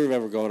rough night. I do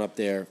remember going up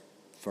there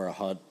for a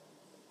hunt.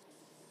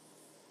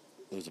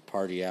 There was a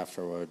party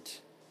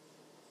afterwards.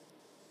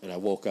 And I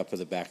woke up in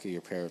the back of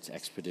your parents'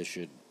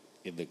 Expedition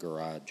in the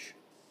garage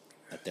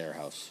at their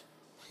house.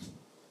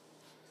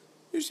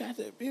 You just had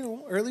to,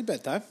 early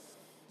bedtime.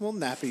 little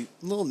nappy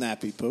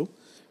poo.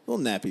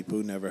 Little nappy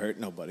poo never hurt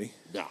nobody.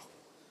 No.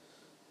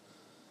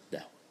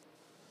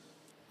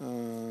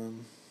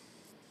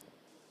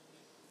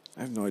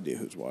 I have no idea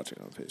who's watching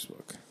on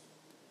Facebook.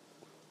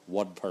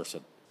 One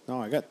person.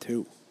 No, I got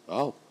 2.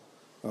 Oh,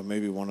 Or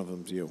maybe one of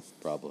them's you.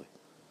 probably.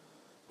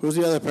 Who's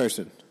the other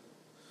person?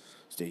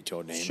 State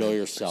your name. Show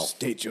yourself.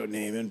 State your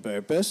name and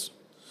purpose.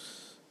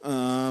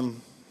 Let's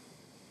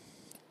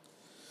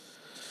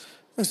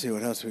see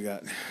what else we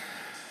got.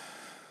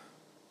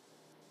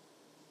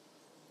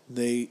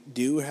 They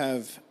do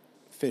have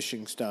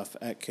fishing stuff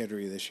at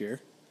Kittery this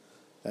year.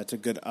 That's a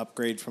good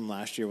upgrade from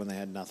last year when they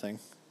had nothing.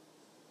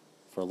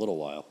 For a little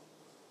while.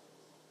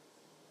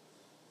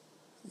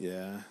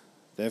 Yeah,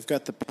 they've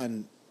got the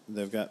pen.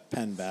 They've got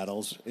pen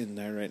battles in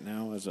there right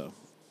now as a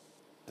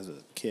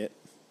kit.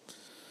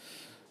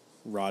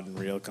 Rod and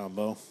reel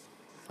combo.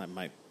 I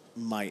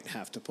might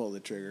have to pull the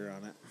trigger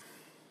on it.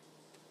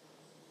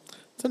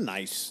 It's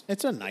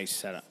a nice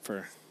setup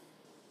for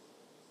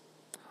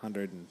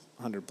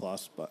 100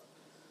 plus, but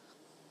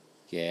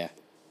Yeah.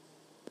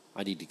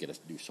 I need to get a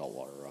new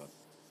saltwater rod.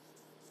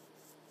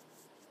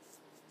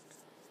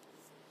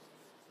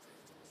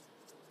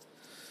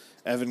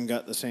 Evan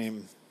got the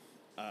same.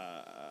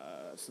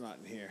 It's not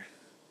in here.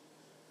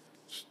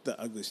 It's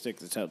the ugly stick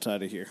that's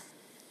outside of here.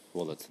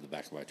 Well, that's in the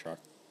back of my truck.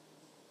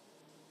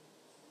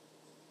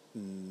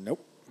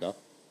 Nope. No?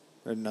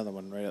 There's another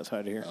one right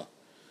outside of here. Oh.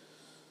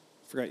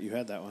 Forgot you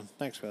had that one.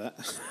 Thanks for that.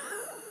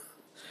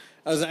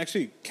 I was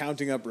actually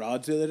counting up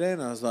rods the other day,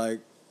 and I was like,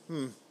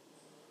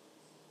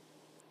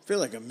 feel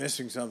like I'm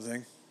missing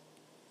something.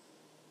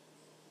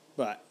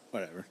 But,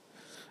 whatever.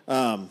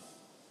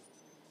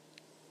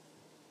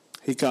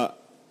 He caught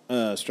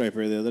a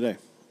striper the other day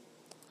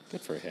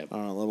Good for him.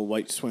 on a little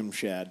white swim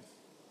shad.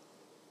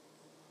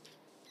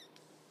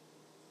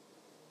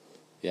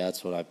 Yeah,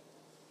 that's what I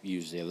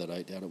used the other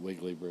night down at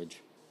Wiggly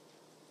Bridge.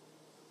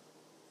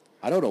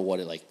 I don't know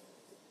what it like.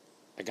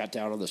 I got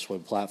down on the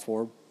swim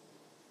platform,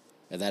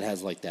 and that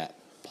has like that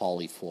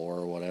poly floor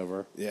or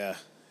whatever. Yeah.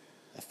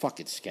 That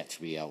fucking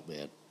sketched me out,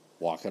 man.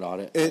 Walking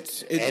on it.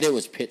 It's and it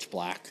was pitch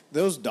black.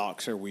 Those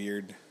docks are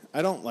weird.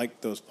 I don't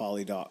like those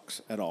poly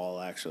docks at all,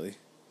 actually.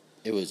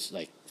 It was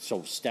like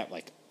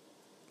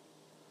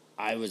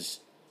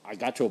I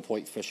got to a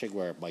point fishing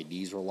where my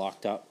knees were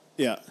locked up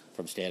Yeah.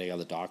 from standing on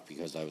the dock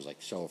because I was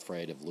like so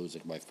afraid of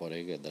losing my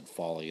footing and then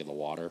falling in the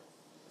water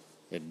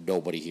and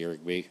nobody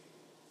hearing me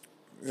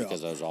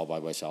because I was all by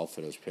myself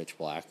and it was pitch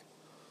black,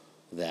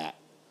 that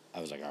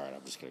I was like, all right,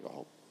 I'm just going to go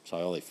home. So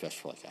I only fished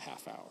for like a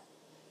half hour.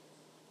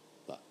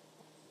 But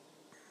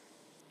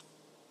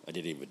I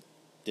didn't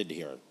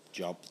hear a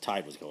jump. The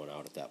tide was going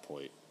out at that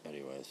point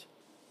anyways.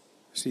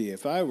 See,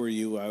 if I were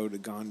you, I would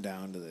have gone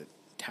down to the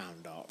town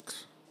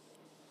docks.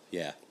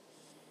 Yeah.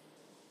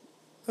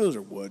 Those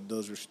are wood.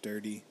 Those are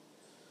sturdy.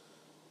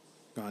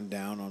 Gone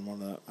down on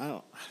one of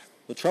the...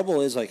 The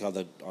trouble is, like,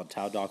 on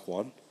Town Dock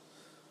 1,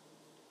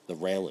 the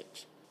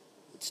railings.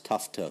 It's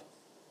tough to...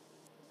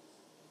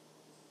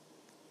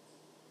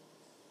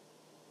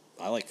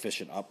 I like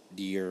fishing up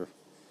near,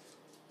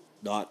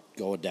 not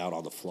going down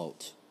on the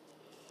floats.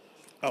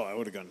 Oh, I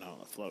would have gone down on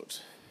the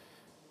floats.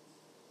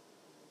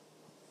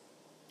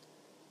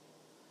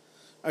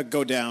 I'd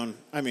go down...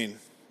 I mean,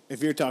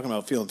 if you're talking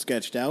about feeling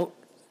sketched out,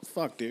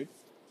 fuck, dude.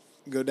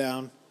 Go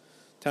down,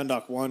 Town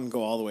Dock 1,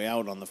 go all the way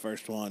out on the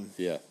first one.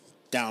 Yeah.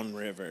 Down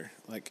river,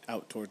 like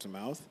out towards the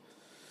mouth.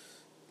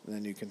 And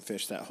then you can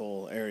fish that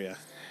whole area.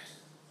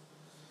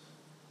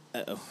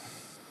 Uh-oh.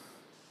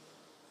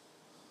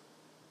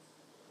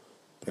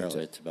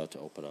 Apparently it's about to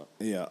open up.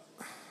 Yeah.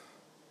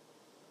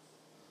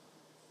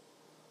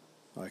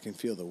 Oh, I can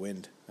feel the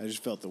wind. I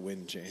just felt the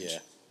wind change. Yeah.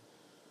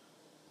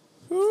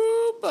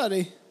 Ooh,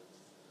 buddy.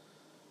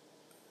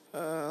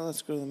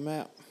 Let's go to the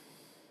map.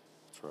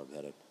 That's where I'm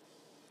headed.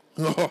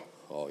 Oh.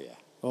 Oh, yeah.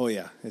 Oh,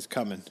 yeah, it's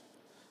coming.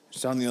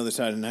 It's on the other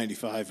side of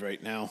 95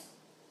 right now.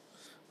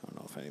 I don't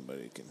know if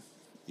anybody can...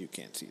 You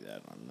can't see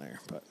that on there,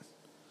 but...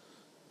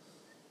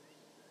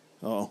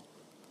 Oh.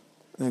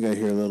 I think I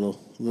hear little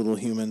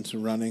humans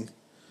running.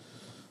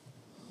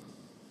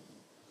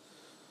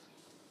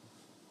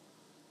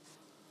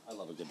 I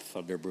love a good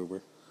thunder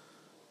boomer.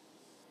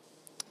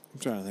 I'm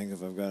trying to think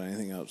if I've got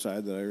anything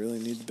outside that I really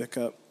need to pick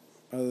up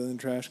other than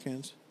trash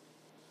cans.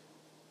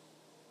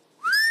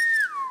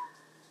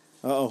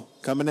 Uh-oh,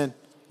 coming in.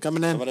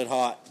 Coming in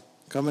hot.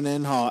 Coming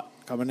in hot.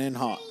 Coming in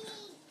hot.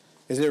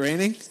 Is it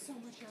raining? So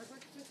much yard work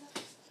to pick up.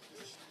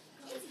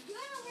 It's gonna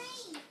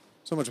rain.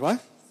 So much what?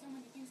 So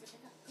many things to pick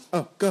up.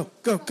 Oh,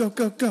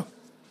 go.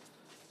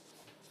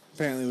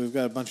 Apparently we've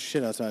got a bunch of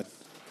shit outside.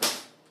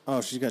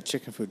 Oh, she's got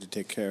chicken food to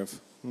take care of.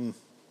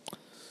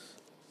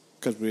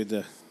 Because we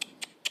had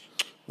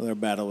their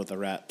battle with the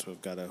rats, so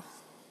we've got to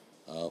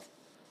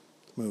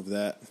move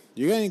that.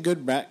 You got any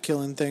good rat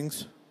killing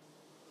things?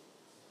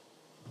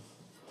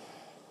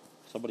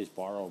 Somebody's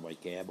borrowed my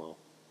camo.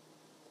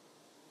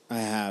 I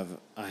have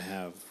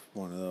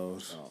one of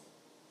those.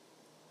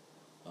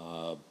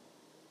 Have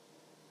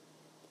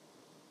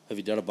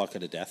you done a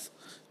bucket of death?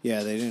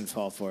 Yeah, they didn't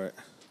fall for it.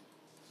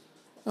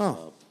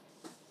 Oh.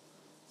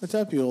 What's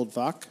up, you old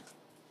fuck?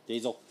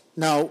 Diesel.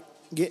 No,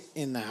 get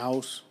in the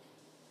house.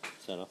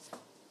 Set up.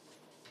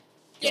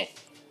 Go.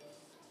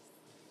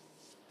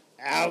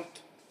 Out.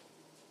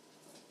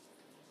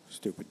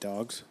 Stupid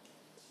dogs.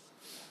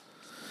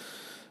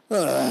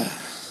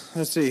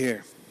 Let's see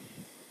here.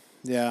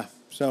 Yeah,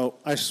 so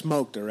I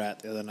smoked a rat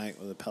the other night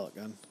with a pellet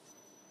gun.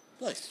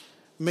 Nice.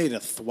 Made a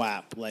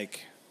thwap,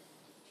 like...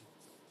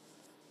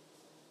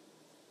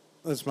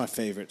 That's my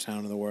favorite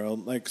sound in the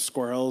world. Like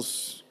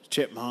squirrels,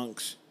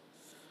 chipmunks.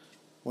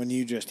 When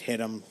you just hit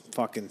them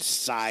fucking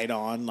side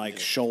on, like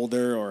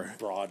shoulder or...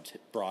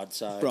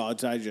 Broadside.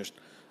 Broadside, just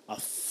a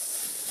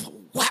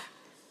thwap.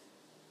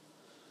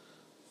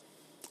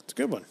 It's a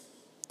good one.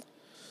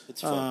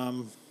 It's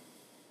fun.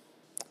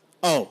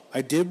 Oh,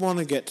 I did want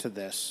to get to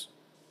this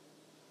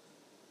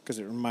because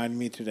it reminded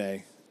me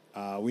today.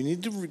 We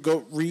need to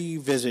go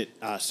revisit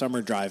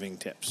summer driving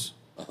tips.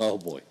 Oh,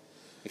 boy.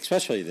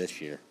 Especially this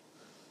year.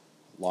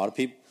 A lot of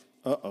people...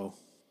 Uh-oh.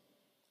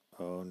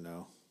 Oh,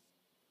 no.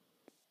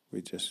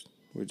 We just...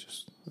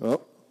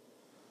 Oh,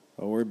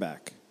 we're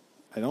back.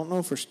 I don't know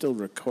if we're still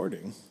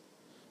recording.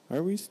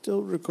 Are we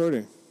still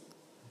recording?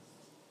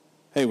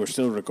 Hey, we're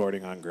still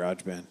recording on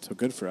GarageBand, so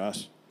good for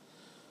us.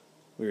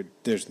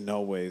 There's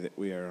no way that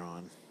we are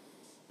on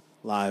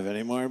live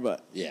anymore,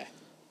 but... Yeah.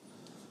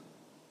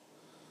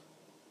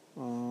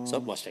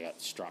 Something must have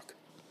got struck.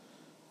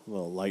 A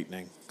little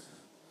lightning.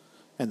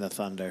 And the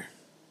thunder.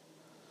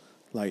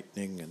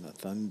 Lightning and the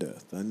thunder.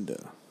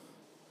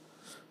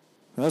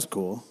 That's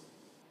cool.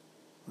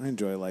 I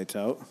enjoy lights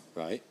out.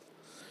 Right.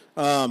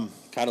 Kind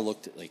of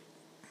looked at, like,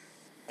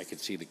 I could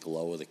see the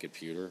glow of the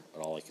computer,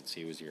 and all I could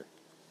see was your...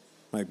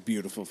 My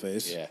beautiful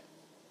face. Yeah.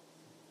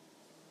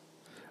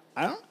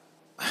 I don't...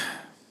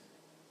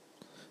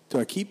 Do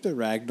I keep the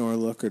Ragnar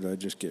look, or do I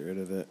just get rid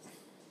of it?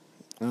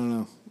 I don't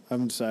know. I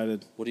haven't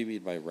decided. What do you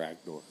mean by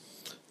Ragnar?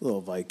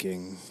 Little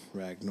Viking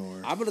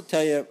Ragnar. I'm going to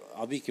tell you,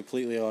 I'll be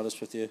completely honest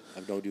with you.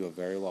 I've known you a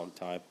very long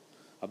time.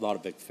 I'm not a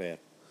big fan.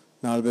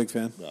 Not a big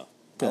fan? No.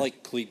 Okay. I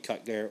like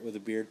clean-cut Garrett with a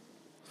beard.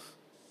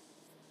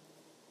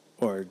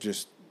 Or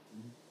just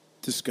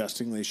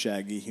disgustingly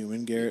shaggy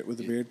human Garrett with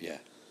a beard? Yeah.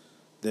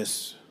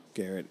 This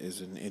Garrett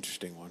is an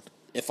interesting one.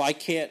 If I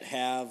can't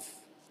have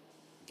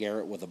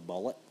Garrett with a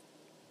mullet,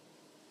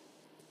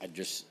 I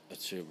just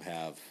assume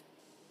have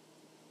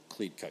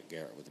clean-cut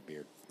Garrett with a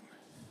beard.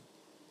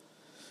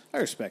 I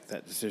respect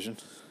that decision.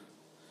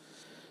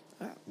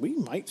 We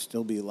might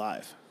still be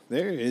live.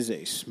 There is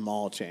a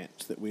small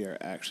chance that we are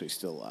actually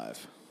still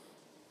live.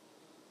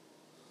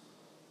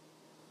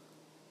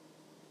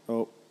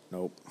 Oh,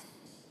 nope.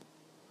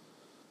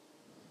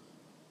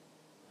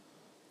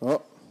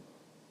 Oh.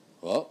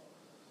 Oh.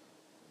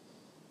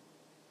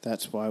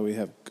 That's why we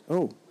have...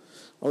 Oh,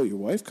 your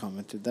wife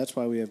commented. That's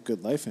why we have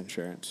good life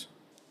insurance.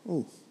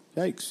 Oh,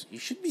 yikes. You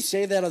shouldn't be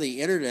saying that on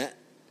the internet.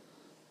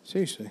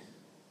 Seriously.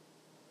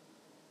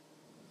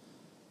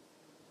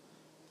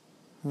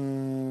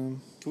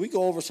 Can we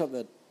go over something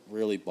that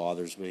really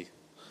bothers me?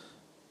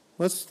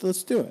 Let's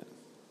do it.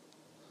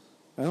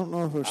 I don't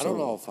know if we're I don't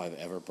know if I've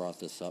ever brought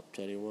this up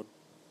to anyone,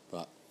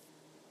 but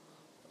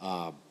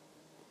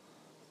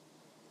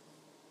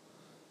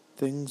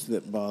things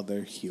that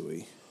bother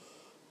Huey.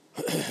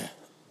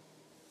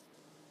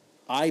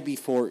 I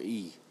before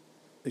E.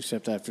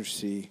 Except after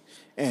C.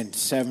 And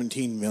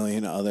 17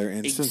 million other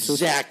instances.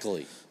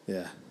 Exactly.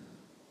 Yeah.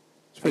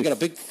 I got a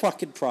big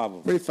fucking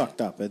problem. Pretty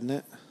fucked up, isn't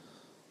it?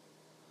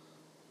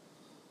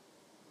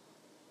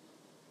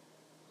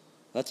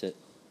 That's it.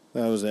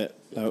 That was it.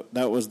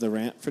 That was the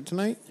rant for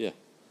tonight? Yeah.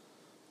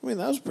 I mean,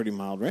 that was a pretty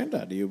mild rant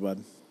out of you,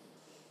 bud.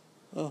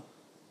 Oh.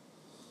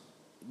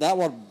 That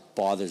one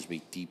bothers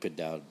me deep and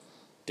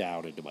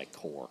down into my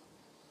core.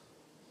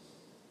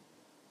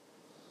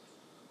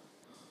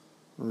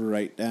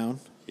 Right down.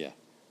 Yeah.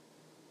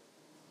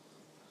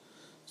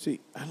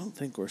 See, I don't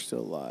think we're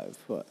still live,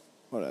 but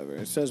whatever.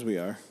 It says we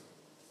are.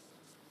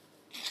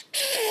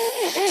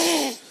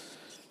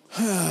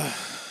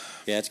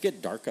 Yeah, it's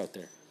getting dark out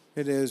there.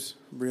 It is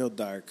real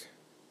dark.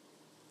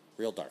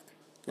 Real dark.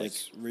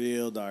 It's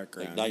real dark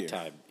around like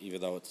nighttime,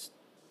 even though it's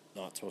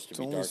not supposed to It's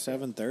be only dark.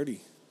 7:30.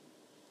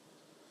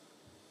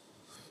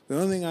 The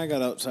only thing I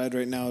got outside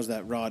right now is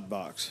that rod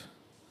box.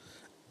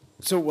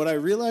 So what I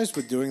realized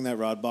with doing that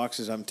rod box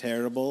is I'm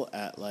terrible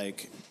at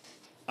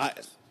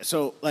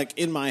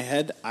in my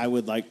head I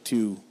would like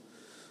to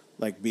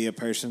be a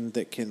person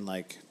that can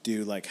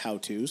do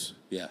how-tos.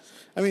 Yeah.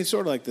 I mean,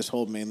 sort of like this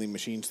whole mainly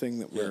machines thing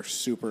that we're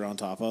super on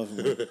top of.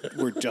 And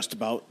we're just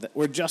about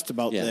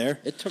there.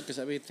 It took us.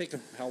 I mean, think of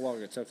how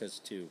long it took us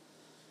to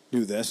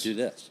Do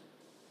this.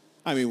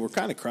 I mean, we're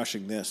kind of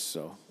crushing this,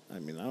 so I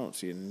mean, I don't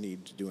see a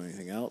need to do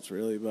anything else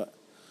really. But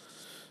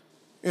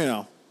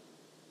my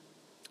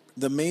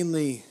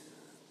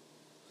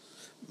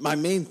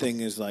main thing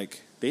is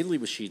mainly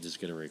machines is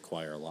going to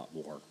require a lot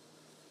more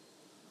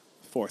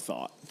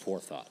forethought,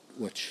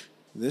 which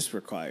this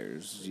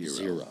requires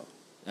zero.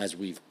 As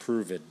we've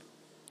proven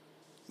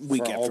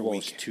week for after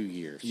almost week. 2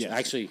 years. Yeah.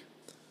 Actually,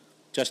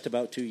 just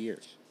about 2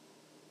 years.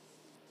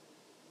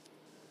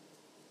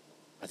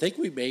 I think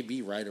we may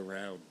be right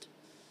around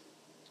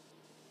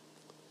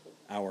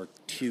our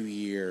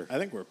 2-year. I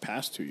think we're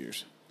past 2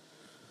 years.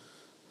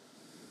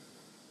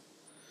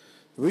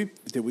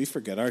 Did we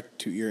forget our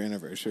 2-year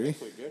anniversary?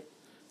 We good.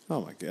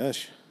 Oh my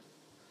gosh.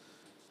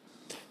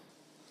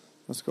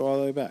 Let's go all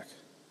the way back.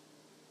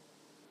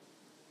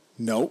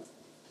 Nope.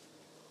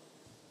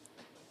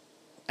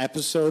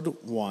 Episode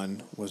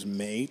 1 was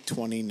May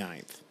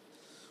 29th.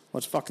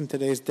 What's fucking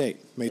today's date?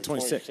 May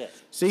 26th. 26th.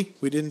 See?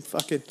 We didn't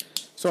fucking...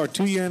 So our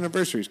 2-year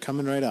anniversary is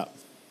coming right up.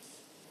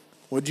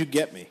 What'd you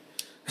get me?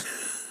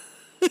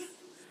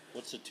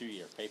 What's the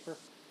 2-year? Paper?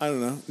 I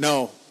don't know.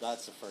 No.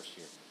 That's the first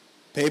year.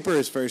 Paper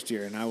is first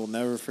year, and I will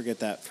never forget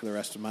that for the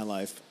rest of my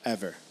life,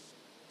 ever.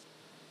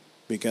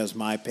 Because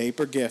my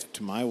paper gift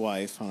to my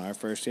wife on our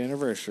first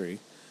anniversary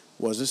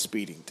was a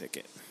speeding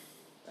ticket.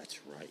 That's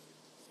right.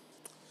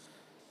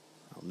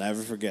 I'll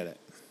never forget it.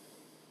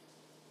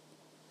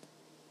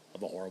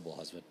 I'm a horrible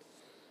husband.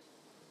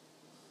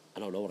 I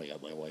don't know what I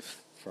got my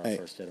wife for our Hey.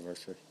 first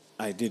anniversary.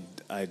 I did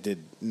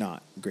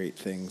not great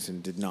things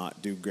and did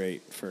not do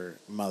great for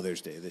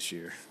Mother's Day this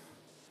year.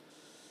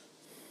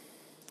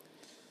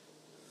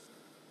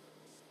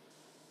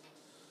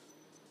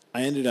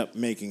 I ended up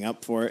making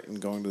up for it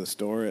and going to the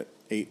store at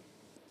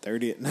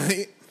 8:30 at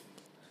night.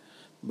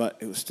 But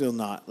it was still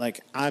not,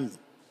 like, I'm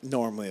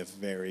normally a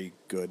very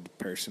good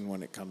person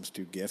when it comes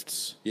to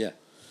gifts. Yeah.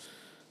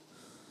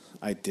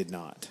 I did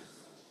not.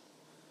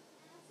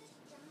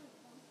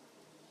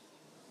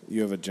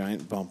 You have a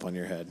giant bump on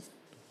your head.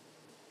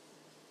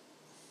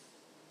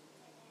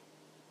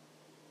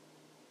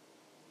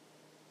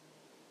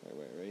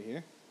 Wait, right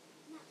here?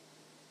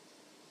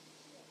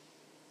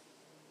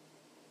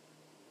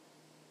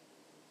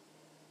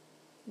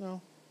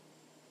 No.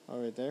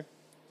 Oh, right there?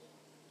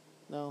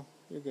 No,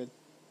 you're good.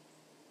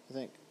 I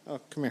think. Oh,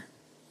 come here.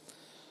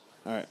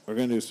 All right, we're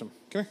going to do some.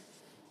 Come here.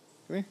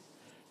 Come here.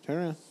 Turn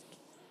around.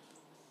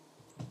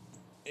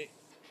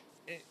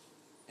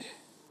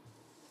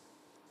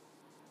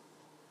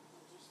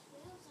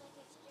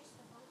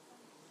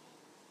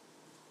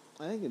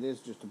 I think it is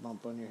just a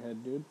bump on your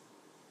head, dude.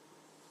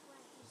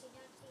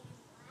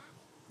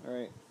 All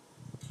right.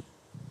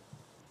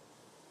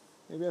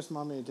 Maybe ask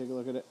Mommy to take a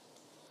look at it.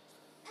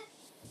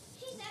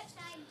 She's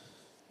outside.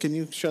 Can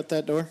you shut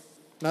that door?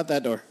 Not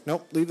that door.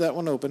 Nope, leave that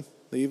one open.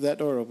 Leave that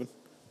door open.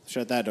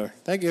 Shut that door.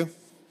 Thank you.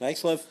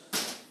 Thanks, Liv.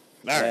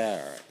 All right.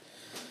 Yeah, all right.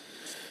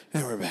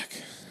 And we're back.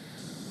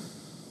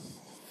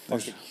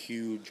 Fucking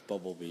huge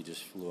bumblebee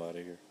just flew out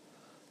of here.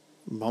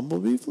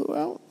 Bumblebee flew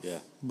out? Yeah.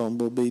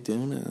 Bumblebee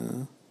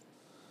tuna.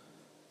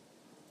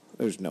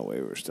 There's no way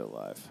we're still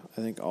live.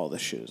 I think all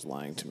this shit is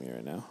lying to me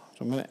right now. So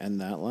I'm going to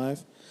end that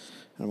live.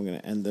 And I'm going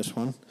to end this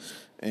one.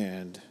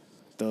 And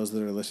those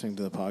that are listening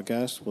to the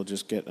podcast will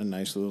just get a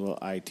nice little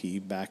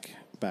IT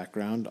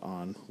background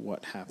on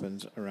what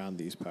happens around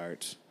these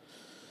parts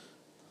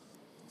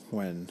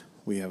when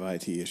we have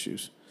IT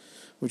issues,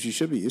 which you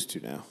should be used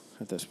to now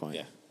at this point.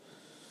 Yeah.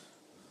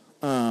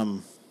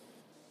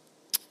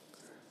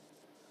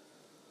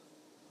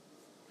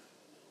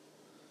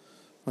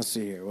 Let's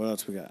see here. What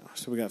else we got?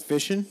 So we got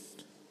fishing.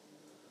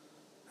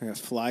 I got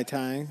fly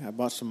tying. I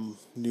bought some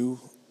new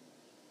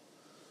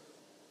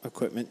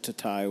equipment to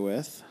tie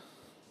with.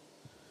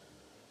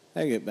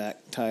 I get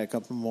back, tie a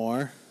couple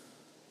more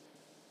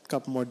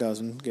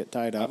dozen, get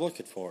tied I'm up.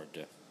 looking forward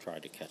to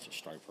trying to catch a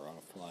striper on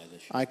a fly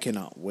this year. I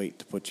cannot wait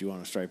to put you on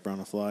a striper on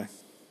a fly.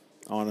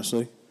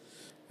 Honestly,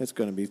 it's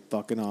going to be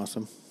fucking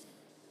awesome.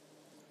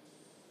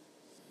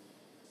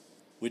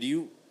 Would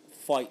you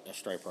fight a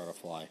striper on a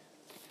fly?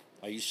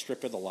 Are you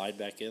stripping the line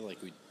back in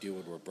like we do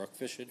when we're brook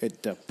fishing?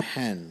 It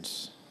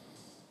depends.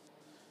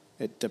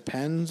 It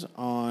depends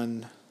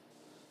on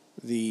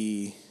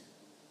the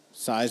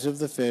size of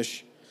the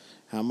fish,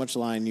 how much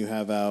line you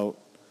have out.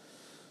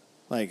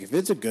 Like, if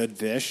it's a good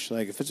fish,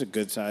 like if it's a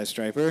good size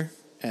striper,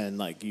 and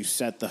like you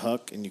set the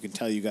hook and you can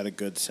tell you got a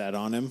good set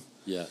on him.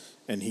 Yeah.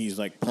 And he's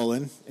like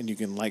pulling, and you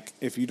can, like,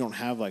 if you don't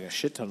have like a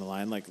shit ton of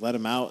line, like let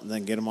him out and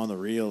then get him on the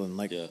reel and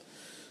like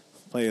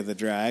play the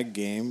drag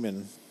game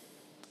and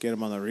get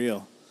him on the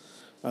reel.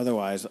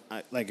 Otherwise,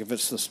 like if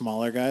it's the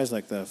smaller guys,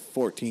 like the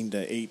 14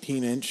 to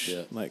 18 inch,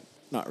 like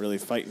not really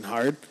fighting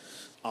hard,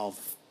 I'll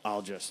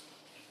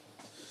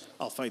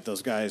fight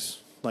those guys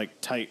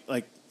like tight,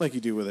 like you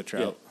do with a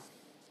trout. Yeah.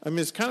 I mean,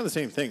 it's kind of the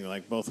same thing,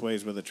 like both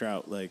ways with a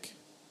trout. Like,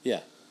 yeah,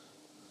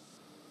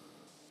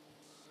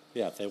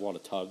 if they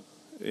want to tug,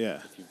 yeah,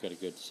 if you've got a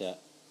good set.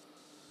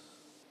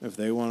 If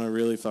they want to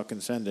really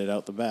fucking send it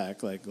out the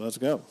back, like, let's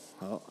go.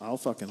 I'll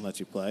fucking let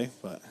you play,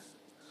 but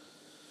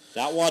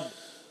that one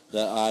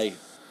that I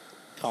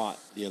caught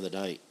the other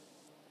night,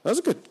 that was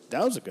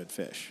a good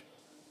fish,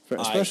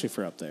 especially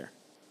for up there.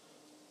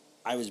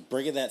 I was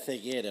bringing that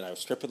thing in, and I was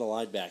stripping the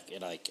line back,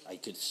 and I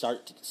could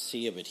start to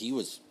see him, and he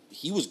was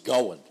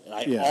going, and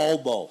I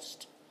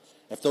almost,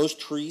 if those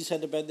trees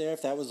hadn't been there,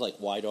 if that was like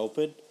wide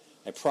open,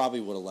 I probably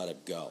would have let him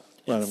go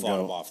and fought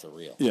him off the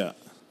reel. Yeah,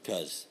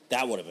 because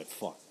that would have been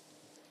fun.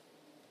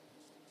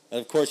 And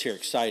of course, you're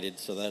excited.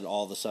 So then,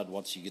 all of a sudden,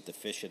 once you get the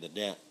fish in the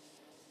net,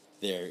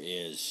 there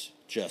is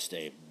just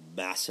a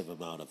massive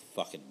amount of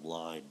fucking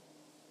line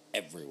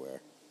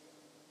everywhere.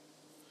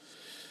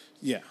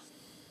 Yeah.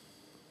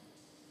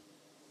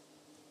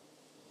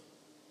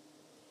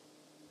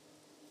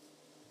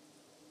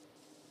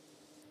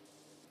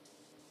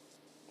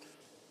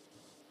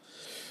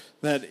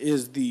 That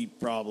is the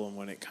problem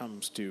when it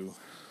comes to,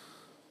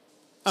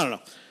 I don't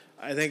know.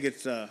 I think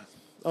it's,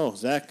 oh,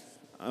 Zach,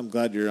 I'm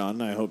glad you're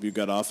on. I hope you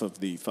got off of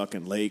the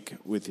fucking lake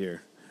with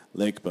your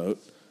lake boat.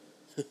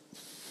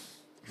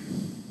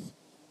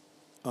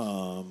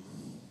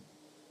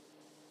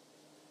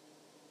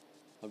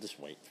 I'm just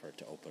waiting for it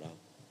to open up.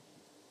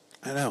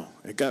 I know.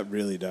 It got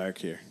really dark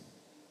here.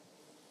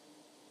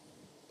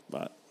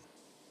 But.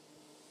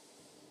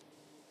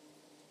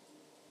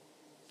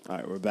 All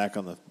right, we're back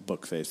on the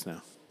book face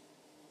now.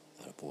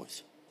 Atta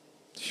boys.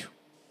 Phew.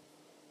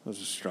 That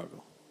was a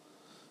struggle.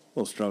 A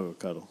little struggle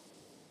cuddle.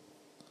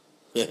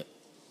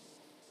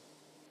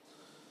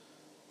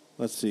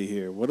 Let's see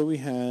here. What do we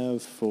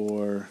have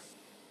for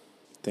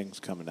things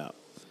coming up?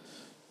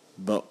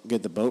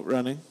 Get the boat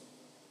running.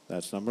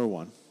 That's number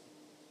one.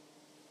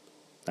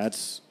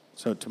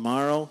 So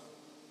tomorrow,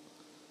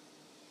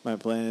 my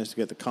plan is to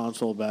get the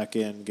console back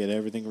in, get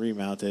everything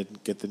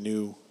remounted, get the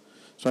new.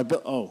 So I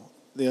built. Oh,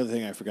 the other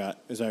thing I forgot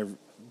is I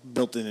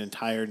built an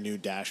entire new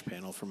dash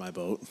panel for my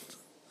boat.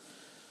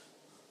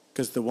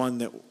 Because the one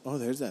that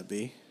there's that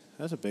bee.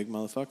 That's a big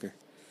motherfucker.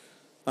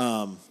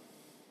 The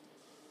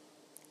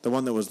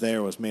one that was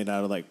there was made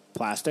out of like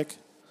plastic.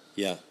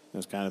 Yeah. It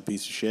was kind of a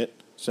piece of shit.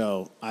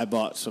 So I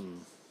bought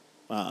some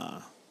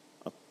a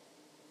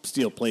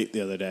steel plate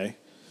the other day,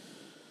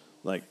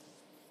 like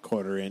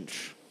quarter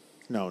inch.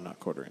 No, not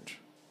quarter inch.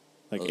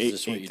 Like Is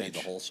this what you eighth need inch.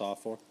 the hole saw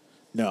for?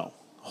 No,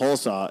 hole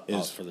saw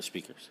is for the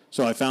speakers.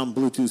 So I found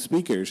Bluetooth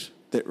speakers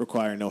that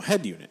require no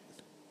head unit.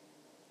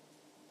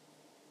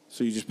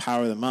 So you just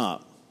power them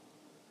up,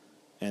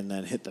 and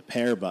then hit the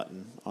pair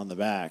button on the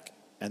back,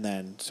 and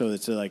then so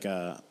it's like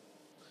you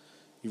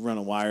run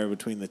a wire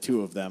between the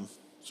two of them.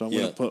 So I'm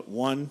going to put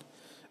one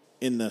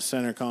in the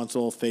center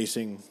console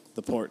facing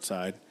the port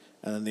side,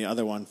 and then the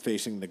other one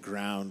facing the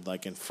ground,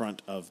 like in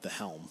front of the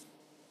helm.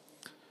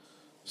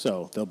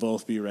 So they'll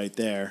both be right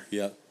there.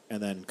 Yeah.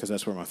 And then, because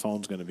that's where my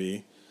phone's going to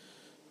be,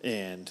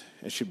 and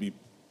it should be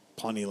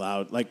plenty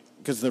loud. Like,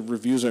 because the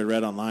reviews I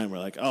read online were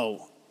like,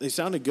 oh, they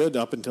sounded good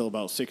up until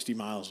about 60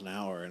 miles an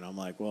hour. And I'm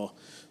like, well,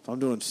 if I'm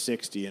doing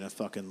 60 in a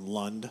fucking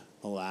Lund,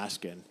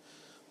 Alaskan,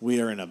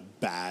 we are in a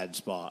bad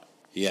spot.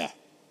 Yeah.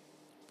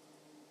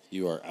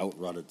 You are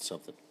outrunning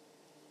something.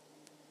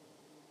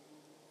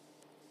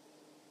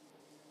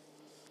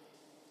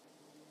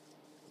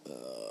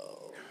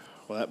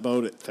 Well, that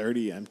boat at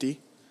 30 empty,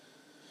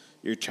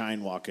 you're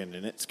chine walking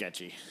and it's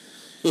sketchy.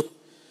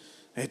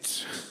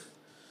 It's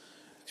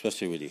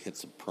especially when you hit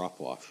some prop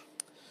wash.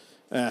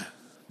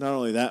 not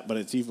only that, but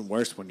it's even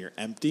worse when you're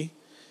empty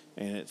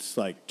and it's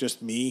like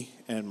just me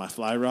and my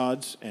fly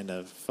rods and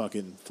a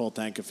fucking full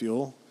tank of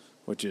fuel,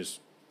 which is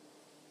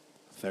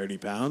 30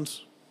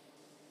 pounds.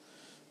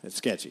 It's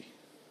sketchy.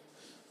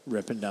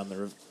 Ripping down the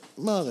river.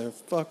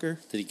 Motherfucker.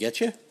 Did he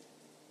get you?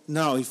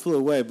 No, he flew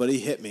away, but he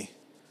hit me.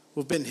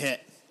 We've been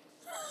hit.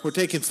 We're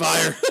taking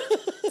fire.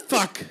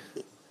 Fuck.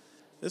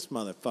 This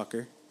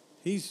motherfucker.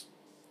 He's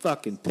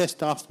fucking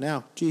pissed off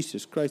now.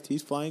 Jesus Christ,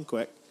 he's flying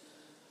quick.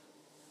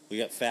 We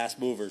got fast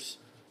movers.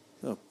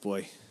 Oh,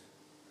 boy.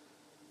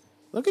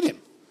 Look at him.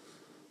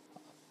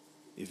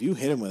 If you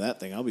hit him with that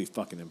thing, I'll be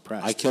fucking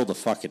impressed. I killed a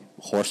fucking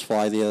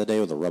horsefly the other day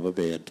with a rubber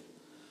band.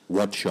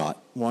 One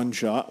shot. One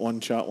shot,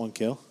 one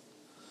kill.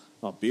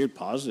 Oh, Beard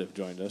Positive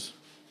joined us.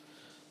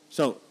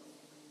 So,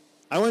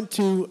 I went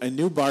to a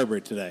new barber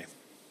today.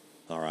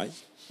 All right.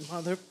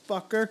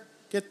 Motherfucker,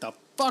 get the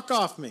fuck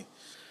off me.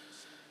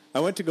 I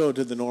went to go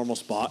to the normal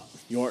spot,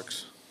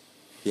 York's.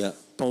 Yeah.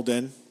 Pulled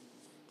in.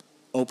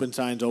 Open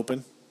signs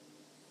open.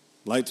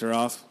 Lights are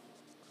off.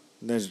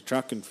 And there's a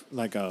truck,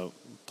 like a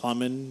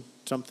plumbing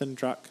something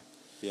truck.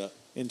 Yeah.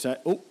 Inside.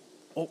 Oh,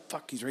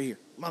 fuck, he's right here.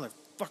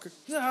 Motherfucker.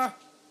 Ah.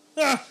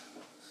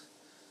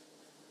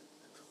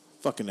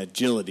 Fucking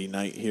agility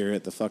night here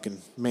at the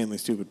fucking Manly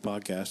Stupid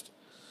podcast.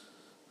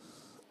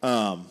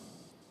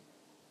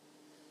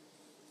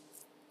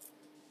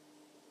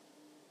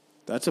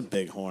 That's a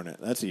big hornet.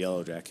 That's a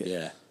yellow jacket.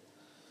 Yeah.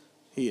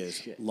 He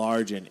is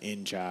large and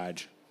in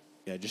charge.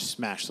 Yeah, just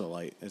smash the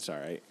light. It's all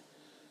right.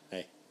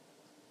 Hey.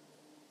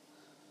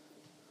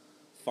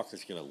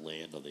 Fucker's going to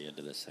land on the end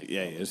of this thing.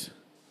 Yeah, probably. he is.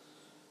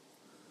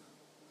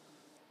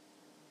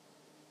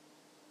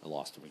 I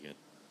lost him again.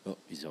 Oh,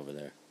 he's over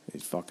there.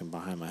 He's fucking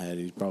behind my head.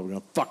 He's probably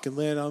going to fucking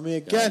land on me Yeah,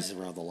 again. he's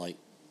around the light.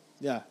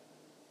 Yeah.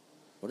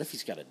 What if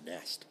he's got a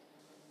nest?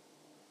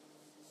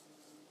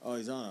 Oh,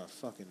 he's on a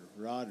fucking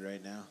rod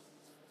right now.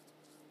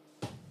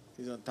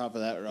 He's on top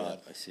of that rod.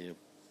 Yeah, I see him.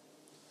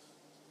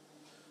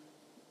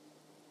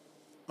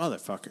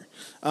 Motherfucker.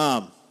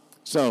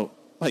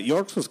 But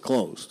York's was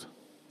closed.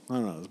 I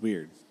don't know. It was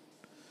weird.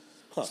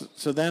 Huh.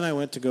 So then I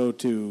went to go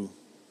to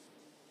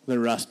the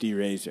Rusty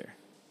Razor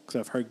because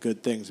I've heard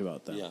good things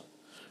about them. Yeah.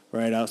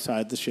 Right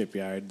outside the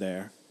shipyard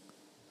there.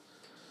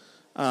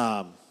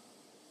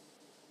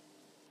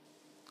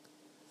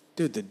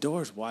 Dude, the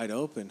door's wide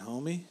open,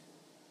 homie.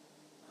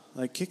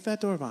 Like, kick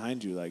that door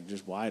behind you, like,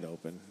 just wide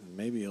open.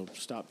 Maybe he'll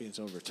stop being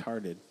so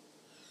retarded.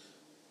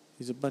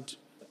 He's a bunch...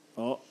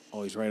 Oh,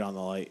 he's right on the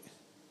light.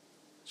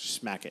 Just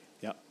smack it.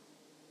 Yep.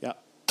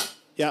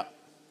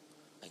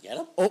 I get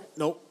him? Oh,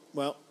 no.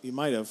 Well, you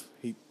might have.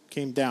 He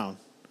came down.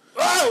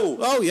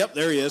 Oh! Yep,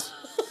 there he is.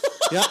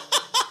 Yep.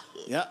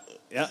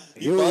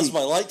 You buzzed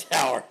my light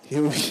tower.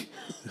 Here we...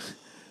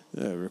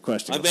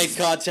 requesting... I made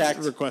contact.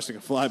 Requesting a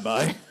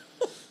flyby.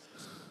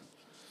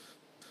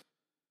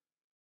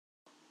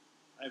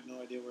 I have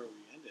no idea where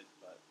we ended,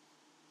 but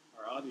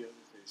our audio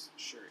interface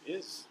sure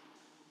is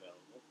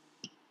available.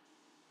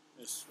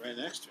 It's right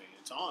next to me.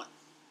 It's on.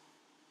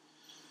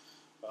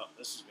 Well,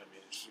 this is going to be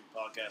an interesting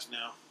podcast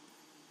now.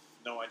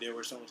 No idea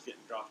where someone's getting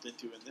dropped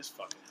into in this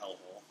fucking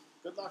hellhole.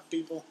 Good luck,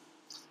 people.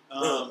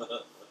 Oh,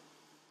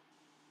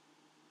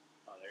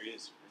 there he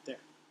is. Right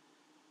there.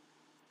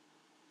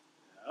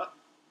 Yep.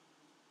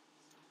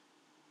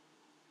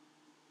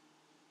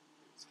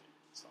 It's getting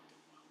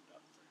fucking wound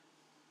up for him.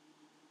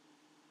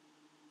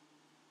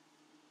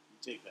 You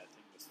take that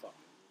thing to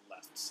fucking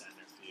left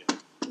center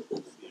field.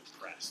 Be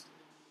impressed.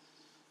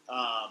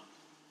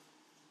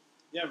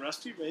 Yeah,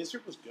 Rusty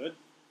Razor was good.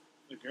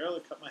 The girl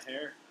that cut my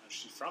hair,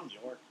 she's from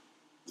York.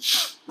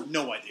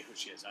 No idea who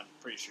she is. I'm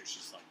pretty sure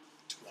she's like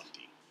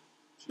 20.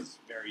 She's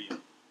very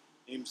young.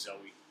 Name's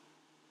Zoe.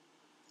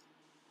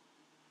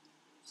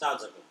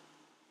 Sounds like a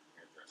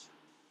hairdresser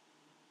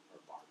or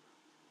a barber.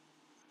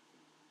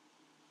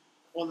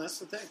 Well, and that's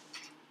the thing.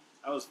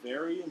 I was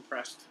very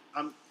impressed.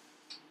 I'm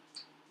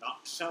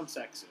not to sound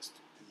sexist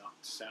and not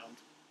to sound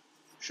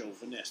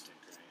chauvinistic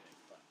or anything,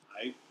 but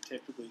I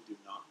typically do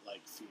not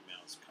like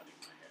females cutting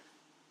my hair.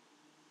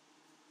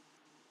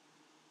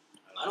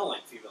 I don't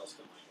like females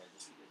cutting my hair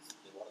just because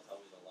they want to tell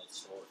me their life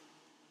story.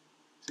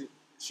 See,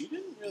 she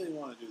didn't really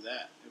want to do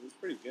that. It was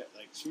pretty good.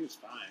 Like, she was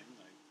fine.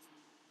 Like,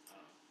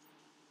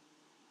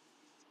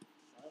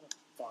 why the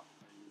fuck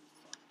are you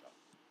fucked up?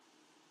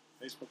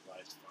 Facebook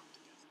Live's fucked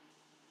again.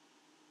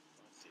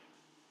 God damn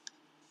it.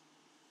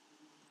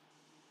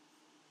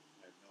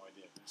 I have no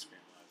idea if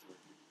Instagram Live's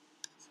working.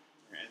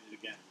 We're going to end it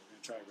again. We're going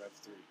to try Rev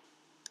 3.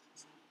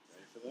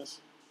 Ready for this?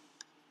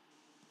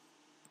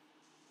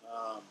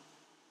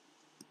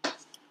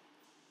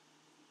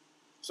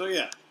 So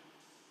yeah,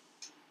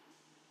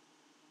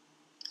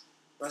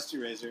 Rusty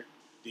Razor,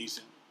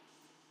 decent,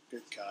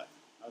 good cut.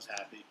 I was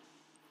happy,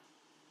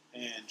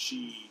 and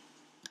she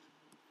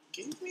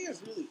gave me a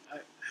really, I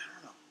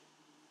don't know,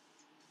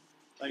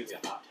 like Give you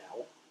a hot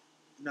towel.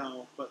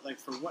 No, but like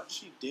for what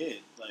she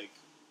did, like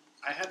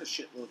I had a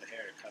shitload of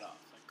hair to cut off.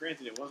 Like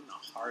granted, it wasn't a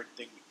hard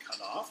thing to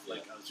cut off.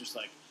 Like I was just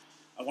like,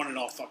 I want it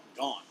all fucking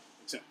gone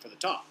except for the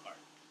top part.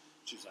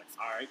 She was like,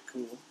 all right,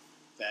 cool,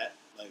 bet,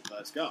 like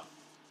let's go.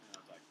 And I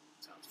was like,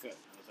 sounds good. And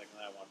I was like,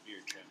 I want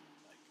beard trim.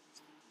 Like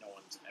no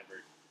one's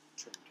ever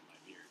trimmed my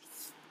beard.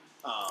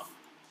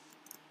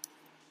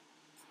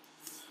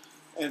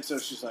 And so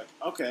she's like,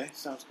 okay,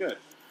 sounds good.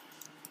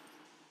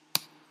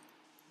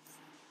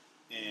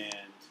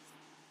 And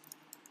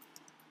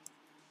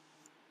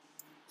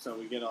so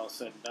we get all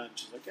said and done.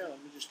 She's like, yeah,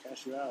 let me just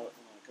cash you out. And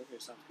I'm like, okay,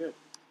 sounds good.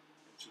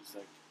 And she's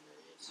like,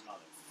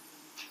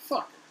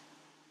 motherfucker.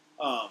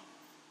 I'm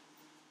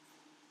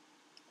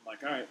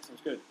like, all right,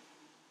 sounds good.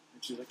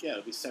 And she's like, yeah,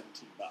 it'll be $17. And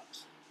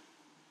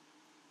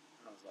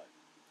I was like,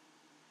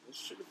 this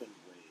should have been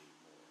way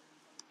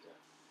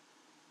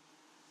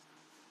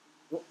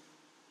more. Whoa.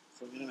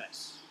 Swing and a miss.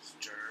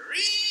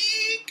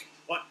 Streak!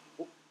 What?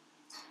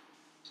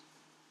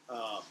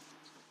 Oh.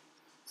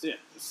 So yeah,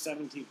 it was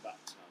 $17. And I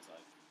was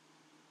like,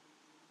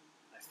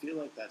 I feel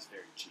like that's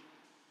very cheap.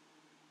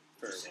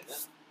 Did you say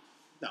that?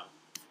 No.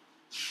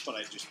 But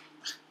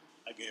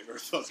I gave her a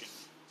fucking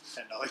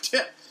 $10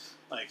 tip.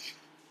 Like,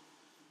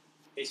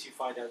 In case you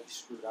find out you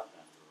screwed up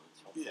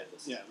afterwards. Hopefully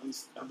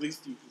at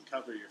least you can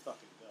cover your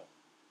fucking bill.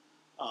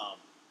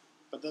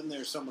 But then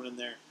there's someone in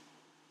there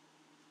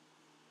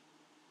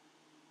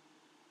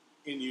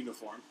in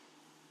uniform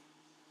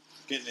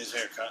getting his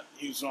hair cut.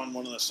 He was on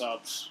one of the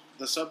subs.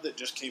 The sub that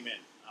just came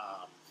in.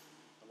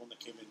 The one that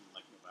came in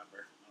like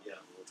November. I don't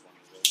remember which one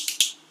it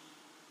is.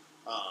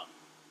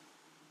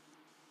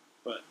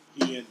 But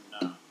he and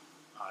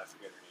I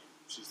forget her name.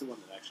 She's the one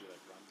that actually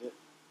like runs it.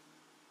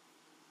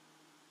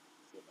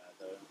 I feel bad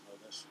that I don't know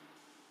this.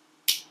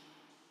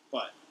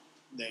 But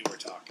they were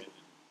talking,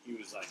 and he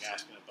was like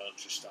asking a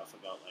bunch of stuff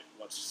about like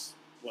what's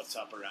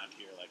up around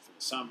here, like for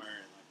the summer,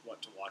 and like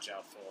what to watch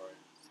out for, and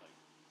it's like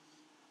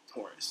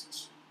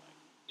tourists. Like,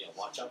 yeah,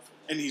 watch out for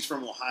them. and he's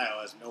from Ohio,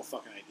 has no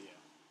fucking idea.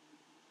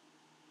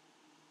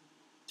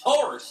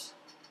 Taurus!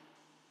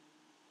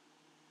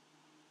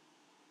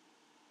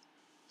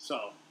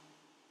 So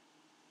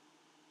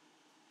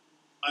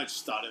I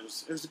just thought it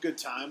was a good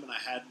time, and I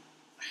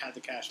had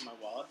the cash in my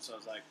wallet, so I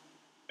was like,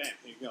 bam,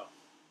 here you go.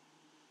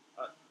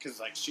 Because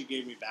like she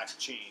gave me back the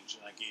change,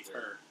 and I gave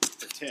her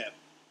the tip,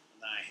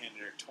 and then I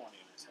handed her 20, and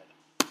I said,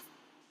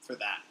 for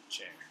that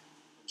chair.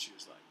 And she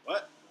was like,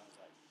 what? And I was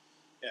like,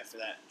 yeah, for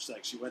that. And she's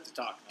like, she went to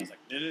talk, and I was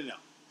like, no,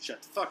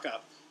 shut the fuck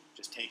up,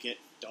 just take it,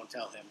 don't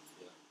tell him,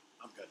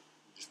 I'm good.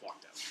 And just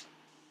walked out.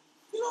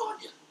 Good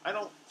on you.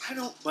 I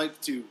don't like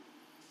to.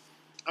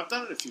 I've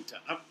done it a few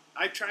times.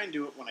 I try and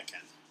do it when I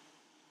can.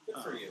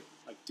 Good for you.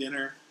 Like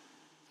dinner.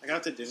 I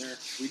got to dinner.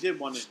 We did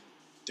one in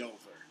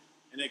Dover,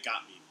 and it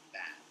got me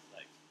bad.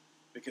 Like,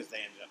 because they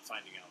ended up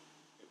finding out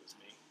it was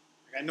me.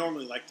 Like, I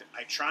normally like to.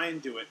 I try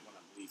and do it when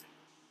I'm leaving.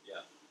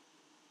 Yeah.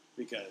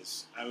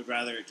 Because I would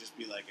rather it just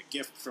be like a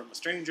gift from a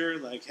stranger.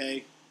 Like,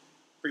 hey,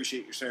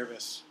 appreciate your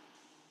service.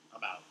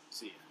 I'm out.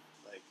 See ya.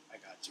 Like, I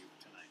got you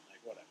tonight. Like,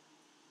 whatever.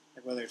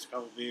 Like, whether it's a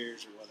couple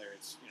beers or whether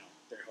it's,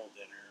 their whole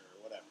dinner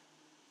or whatever.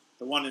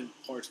 The one in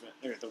Portsmouth,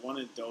 or the one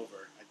in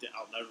Dover,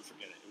 I'll never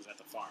forget it. It was at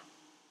the farm.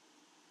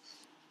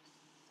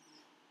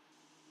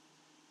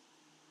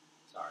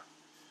 Sorry.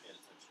 Paying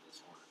attention to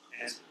this morning.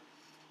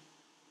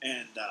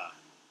 And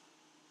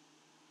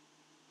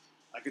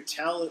I could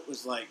tell it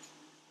was like,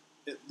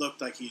 it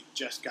looked like he'd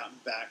just gotten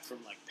back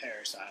from like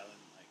Paris Island,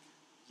 like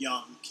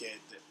young kid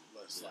that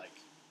was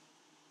like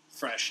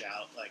fresh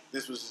out. Like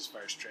this was his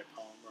first trip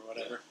home or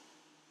whatever.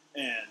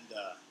 Yeah. And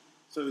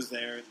so it was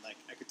there, and like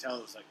I could tell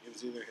it was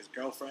either his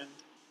girlfriend,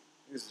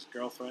 and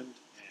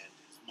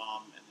his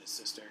mom and his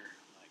sister,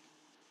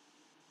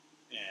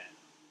 and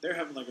they're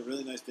having like a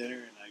really nice dinner,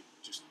 and I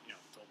just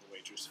told the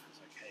waitress, I was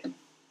like, hey,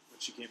 when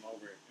she came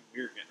over and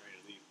we were getting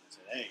ready to leave, and I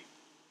said, hey,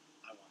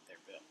 I want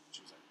their bill.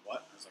 She was like,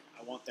 what? I was like,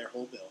 I want their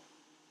whole bill.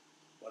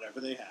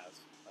 Whatever they have,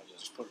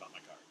 just put it on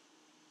my card.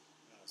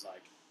 And I was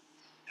like,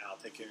 and I'll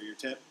take care of your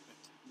tip,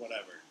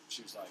 whatever.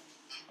 She was like,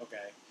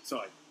 okay. So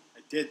I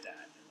did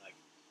that, and like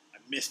I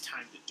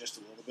mistimed it just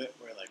a little bit,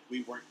 where like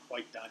we weren't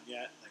quite done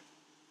yet. Like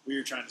we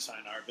were trying to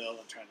sign our bill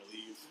and trying to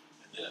leave,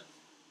 and then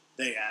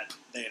they had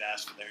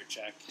asked for their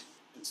check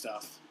and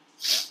stuff,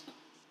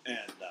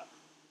 and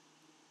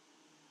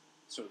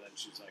so then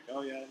she's like,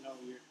 oh yeah, no,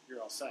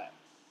 you're all set.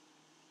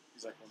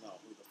 He's like, well, no,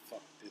 who the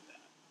fuck did that?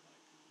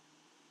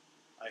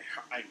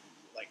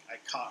 I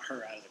caught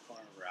her out of the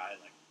corner of her eye,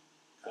 like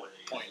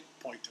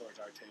point towards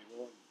our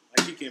table, and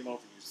like he came over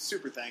and he was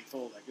super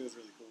thankful, like it was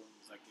really cool. And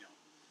he's like,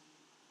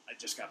 I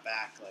just got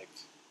back, like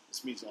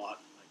this means a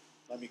lot. Like,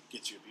 let me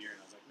get you a beer.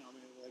 And I was like, no,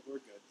 man, like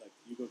we're good. Like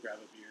you go grab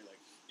a beer. Like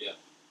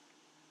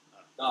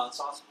no, that's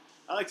awesome.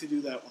 I like to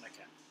do that when I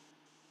can.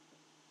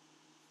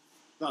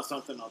 Not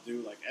something I'll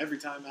do like every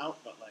time out,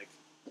 but like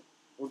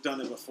we've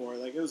done it before.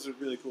 Like it was a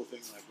really cool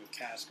thing, like with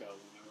Casco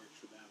when I worked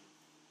for them.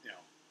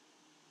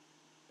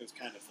 It was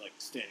kind of like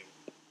standing.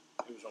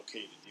 It was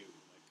okay to do.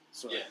 Like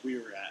so, like, we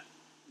were at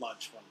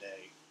lunch one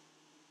day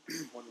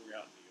when we were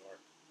out in New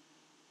York,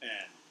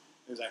 and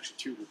there was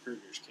actually 2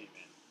 recruiters came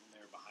in, and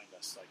they were behind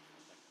us like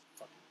a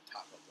fucking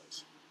taco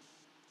place.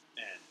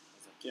 And I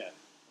was like,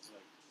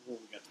 when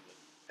we got to the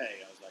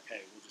pay, I was like,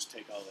 hey, we'll just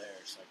take all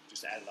theirs, like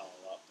just add it all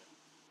up,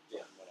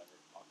 and whatever.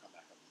 I'll come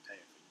back up and pay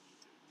if we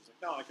need to. He's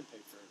like, no, I can pay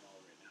for it all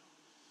right now.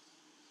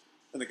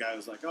 And the guy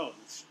was like, oh,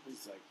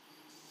 he's like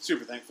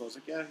super thankful. I was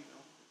like, yeah,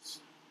 it's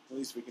the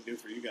least we can do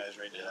for you guys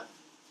right now.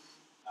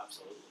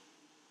 Absolutely.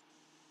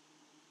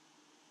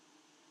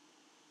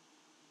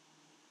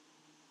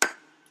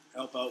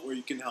 Help out where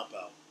you can help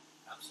out.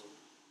 Absolutely.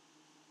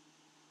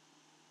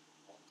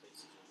 All it takes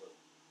is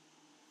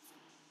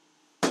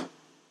a little.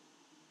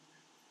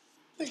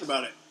 Think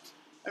about it.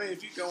 I mean,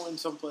 if you go in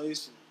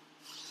someplace, and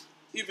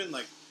even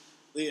like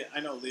Leah, I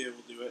know Leah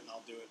will do it, and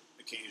I'll do it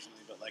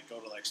occasionally, but like go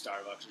to like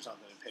Starbucks or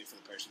something and pay for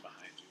the person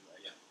behind you.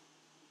 Like,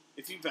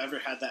 if you've ever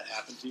had that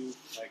happen to you,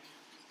 like,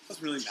 it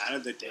doesn't really matter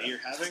the day you're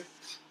having.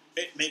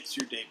 It makes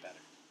your day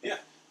better. Yeah.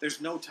 There's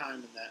no time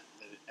in that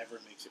it ever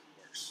makes it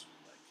worse.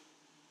 Like,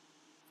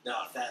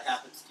 now, if that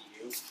happens to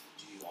you,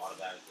 do you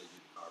automatically do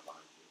the car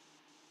behind you?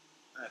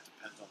 That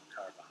depends on the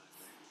car behind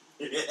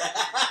me.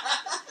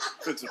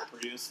 If it's a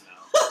Prius, no.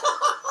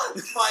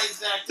 That's my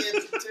exact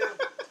answer, too.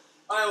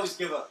 I always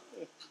give up.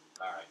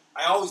 Alright.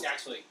 I always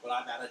actually, when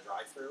I'm at a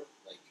drive-thru,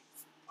 like,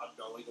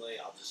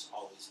 unknowingly, I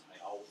always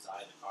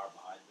eye the car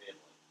behind me and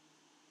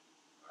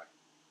like,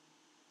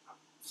 alright,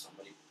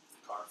 somebody,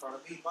 the car in front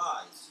of me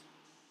buys,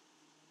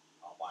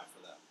 I'll buy for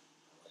them.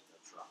 I like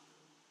that truck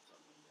or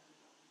something like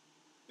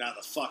that. Now,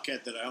 the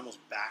fuckhead that I almost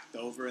backed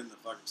over in the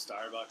fucking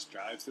Starbucks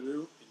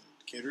drive-thru in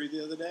Kittery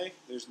the other day,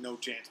 there's no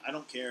chance. I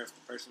don't care if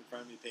the person in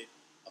front of me paid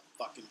a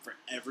fucking for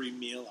every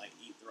meal I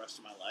eat the rest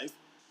of my life.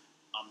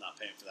 I'm not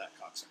paying for that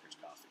cocksucker's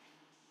coffee.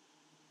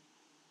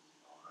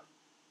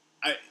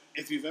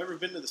 If you've ever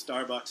been to the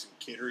Starbucks in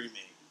Kittery,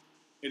 Maine,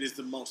 it is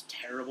the most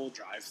terrible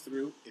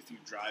drive-thru if you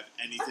drive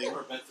anything. I've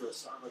never been through a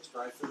Starbucks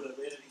drive-thru that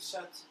made any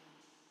sense.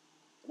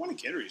 The one in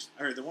Kittery's,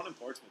 or the one in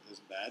Portsmouth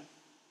isn't bad.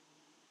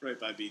 Right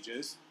by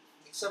BJ's.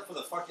 Except for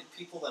the fucking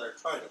people that are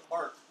trying to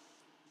park.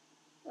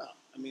 Well,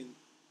 I mean,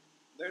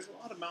 there's a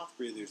lot of mouth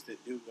breathers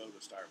that do go to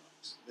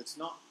Starbucks. It's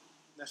not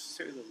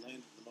necessarily the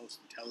land of the most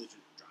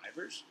intelligent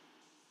drivers.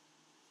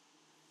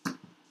 So,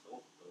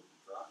 go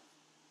drive.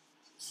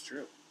 It's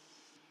true.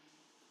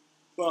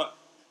 But,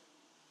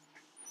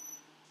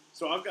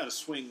 so I've got to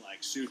swing like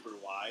super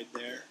wide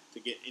there to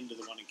get into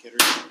the one in Kittery.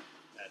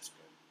 That's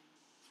good.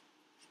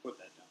 Just put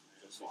that down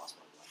there. Just lost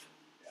my weapon.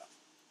 Yeah.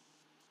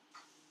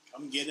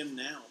 Come get him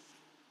now.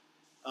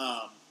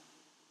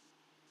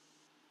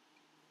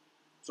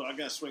 So I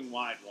got to swing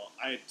wide. Well,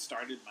 I had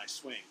started my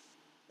swing.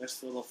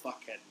 This little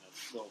fuckhead in a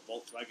little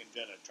Volkswagen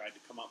Jetta tried to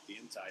come up the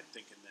inside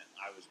thinking that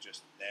I was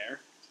just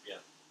there.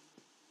 Yeah.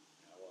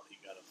 Well, he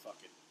got a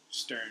fucking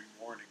stern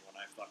warning when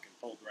I fucking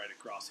pulled right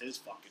across his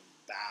fucking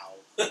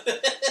bow.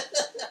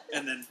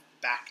 And then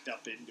backed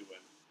up into him.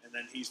 And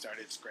then he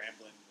started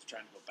scrambling and was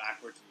trying to go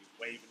backwards and he's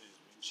waving his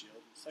windshield.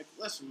 It's like,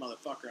 listen,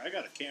 motherfucker, I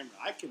got a camera.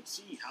 I can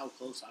see how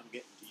close I'm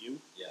getting to you.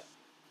 Yeah.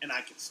 And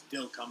I can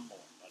still come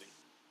more, buddy.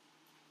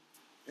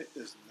 It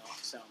does not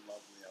sound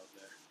lovely out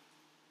there.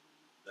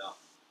 No.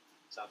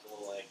 Sounds a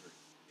little angry, to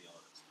be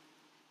honest.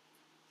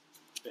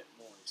 Bit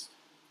moist.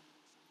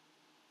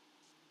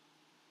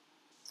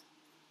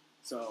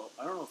 So,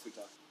 I don't know if we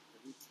talked.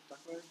 Did we talk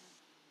about it?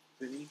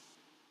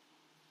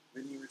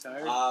 Vinny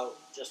retired?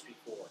 Just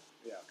before.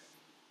 Yeah, okay.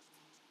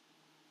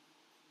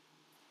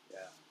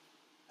 Yeah.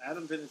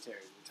 Adam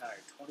Vinatieri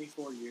retired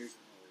 24 years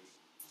in the league.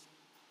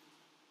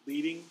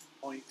 Leading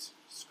points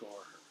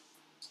scorer.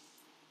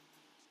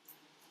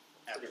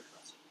 Pretty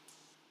impressive.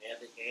 And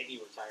he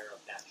retired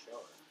on Pat Show.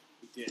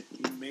 He did.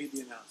 He made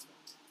the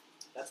announcement.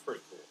 That's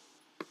pretty cool.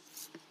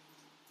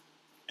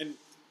 And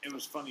it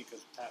was funny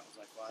because Pat was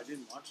like, well, I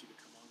didn't want you to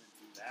come on and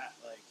do that.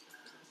 Like,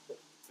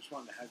 just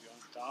wanted to have you on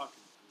and talk.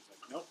 And he was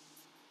like, nope.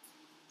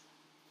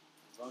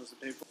 As long as the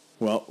paper.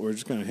 Well, we're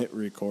just going to hit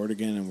record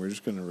again, and we're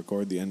just going to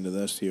record the end of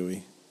this,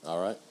 Huey.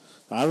 All right.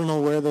 I don't know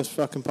where this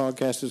fucking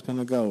podcast is going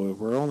to go.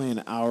 We're only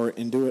an hour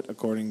into it,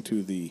 according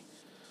to the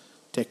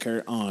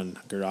ticker on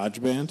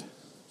GarageBand.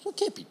 So it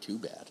can't be too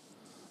bad.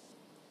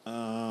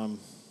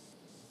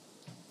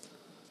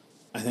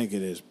 I think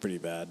it is pretty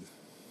bad.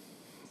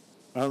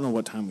 I don't know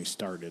what time we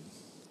started.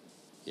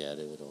 Yeah, it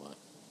is a lot.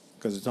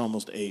 Because it's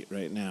almost 8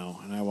 right now,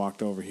 and I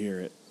walked over here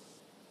at...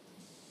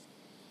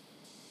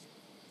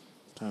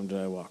 Time did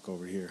I walk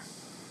over here?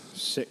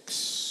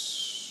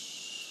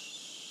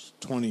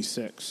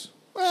 6:26.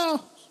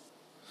 Well,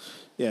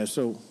 yeah,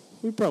 so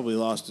we probably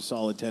lost a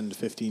solid 10 to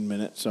 15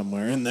 minutes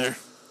somewhere in there.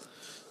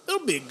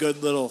 It'll be a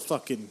good little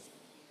fucking...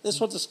 This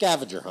one's a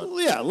scavenger hunt.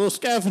 Yeah, a little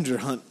scavenger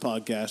hunt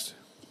podcast.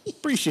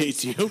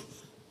 Appreciates you.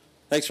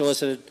 Thanks for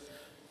listening.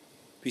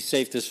 Be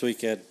safe this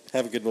weekend.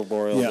 Have a good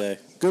Memorial Day.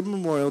 Good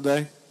Memorial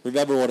Day.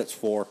 Remember what it's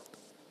for.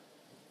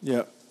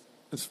 Yeah,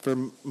 it's for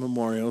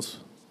memorials.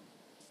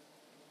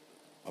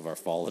 Of our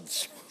fallen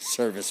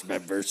service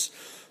members.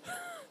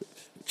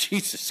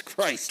 Jesus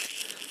Christ.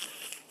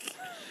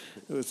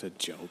 It was a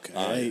joke,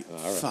 all right?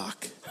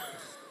 Fuck.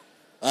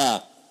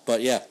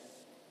 But yeah.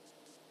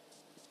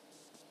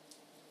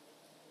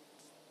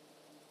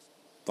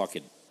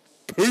 Fucking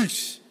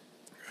peace.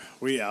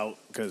 We out,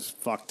 because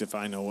fucked if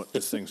I know what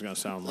this thing's going to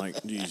sound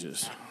like.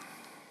 Jesus.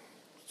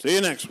 See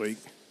you next week.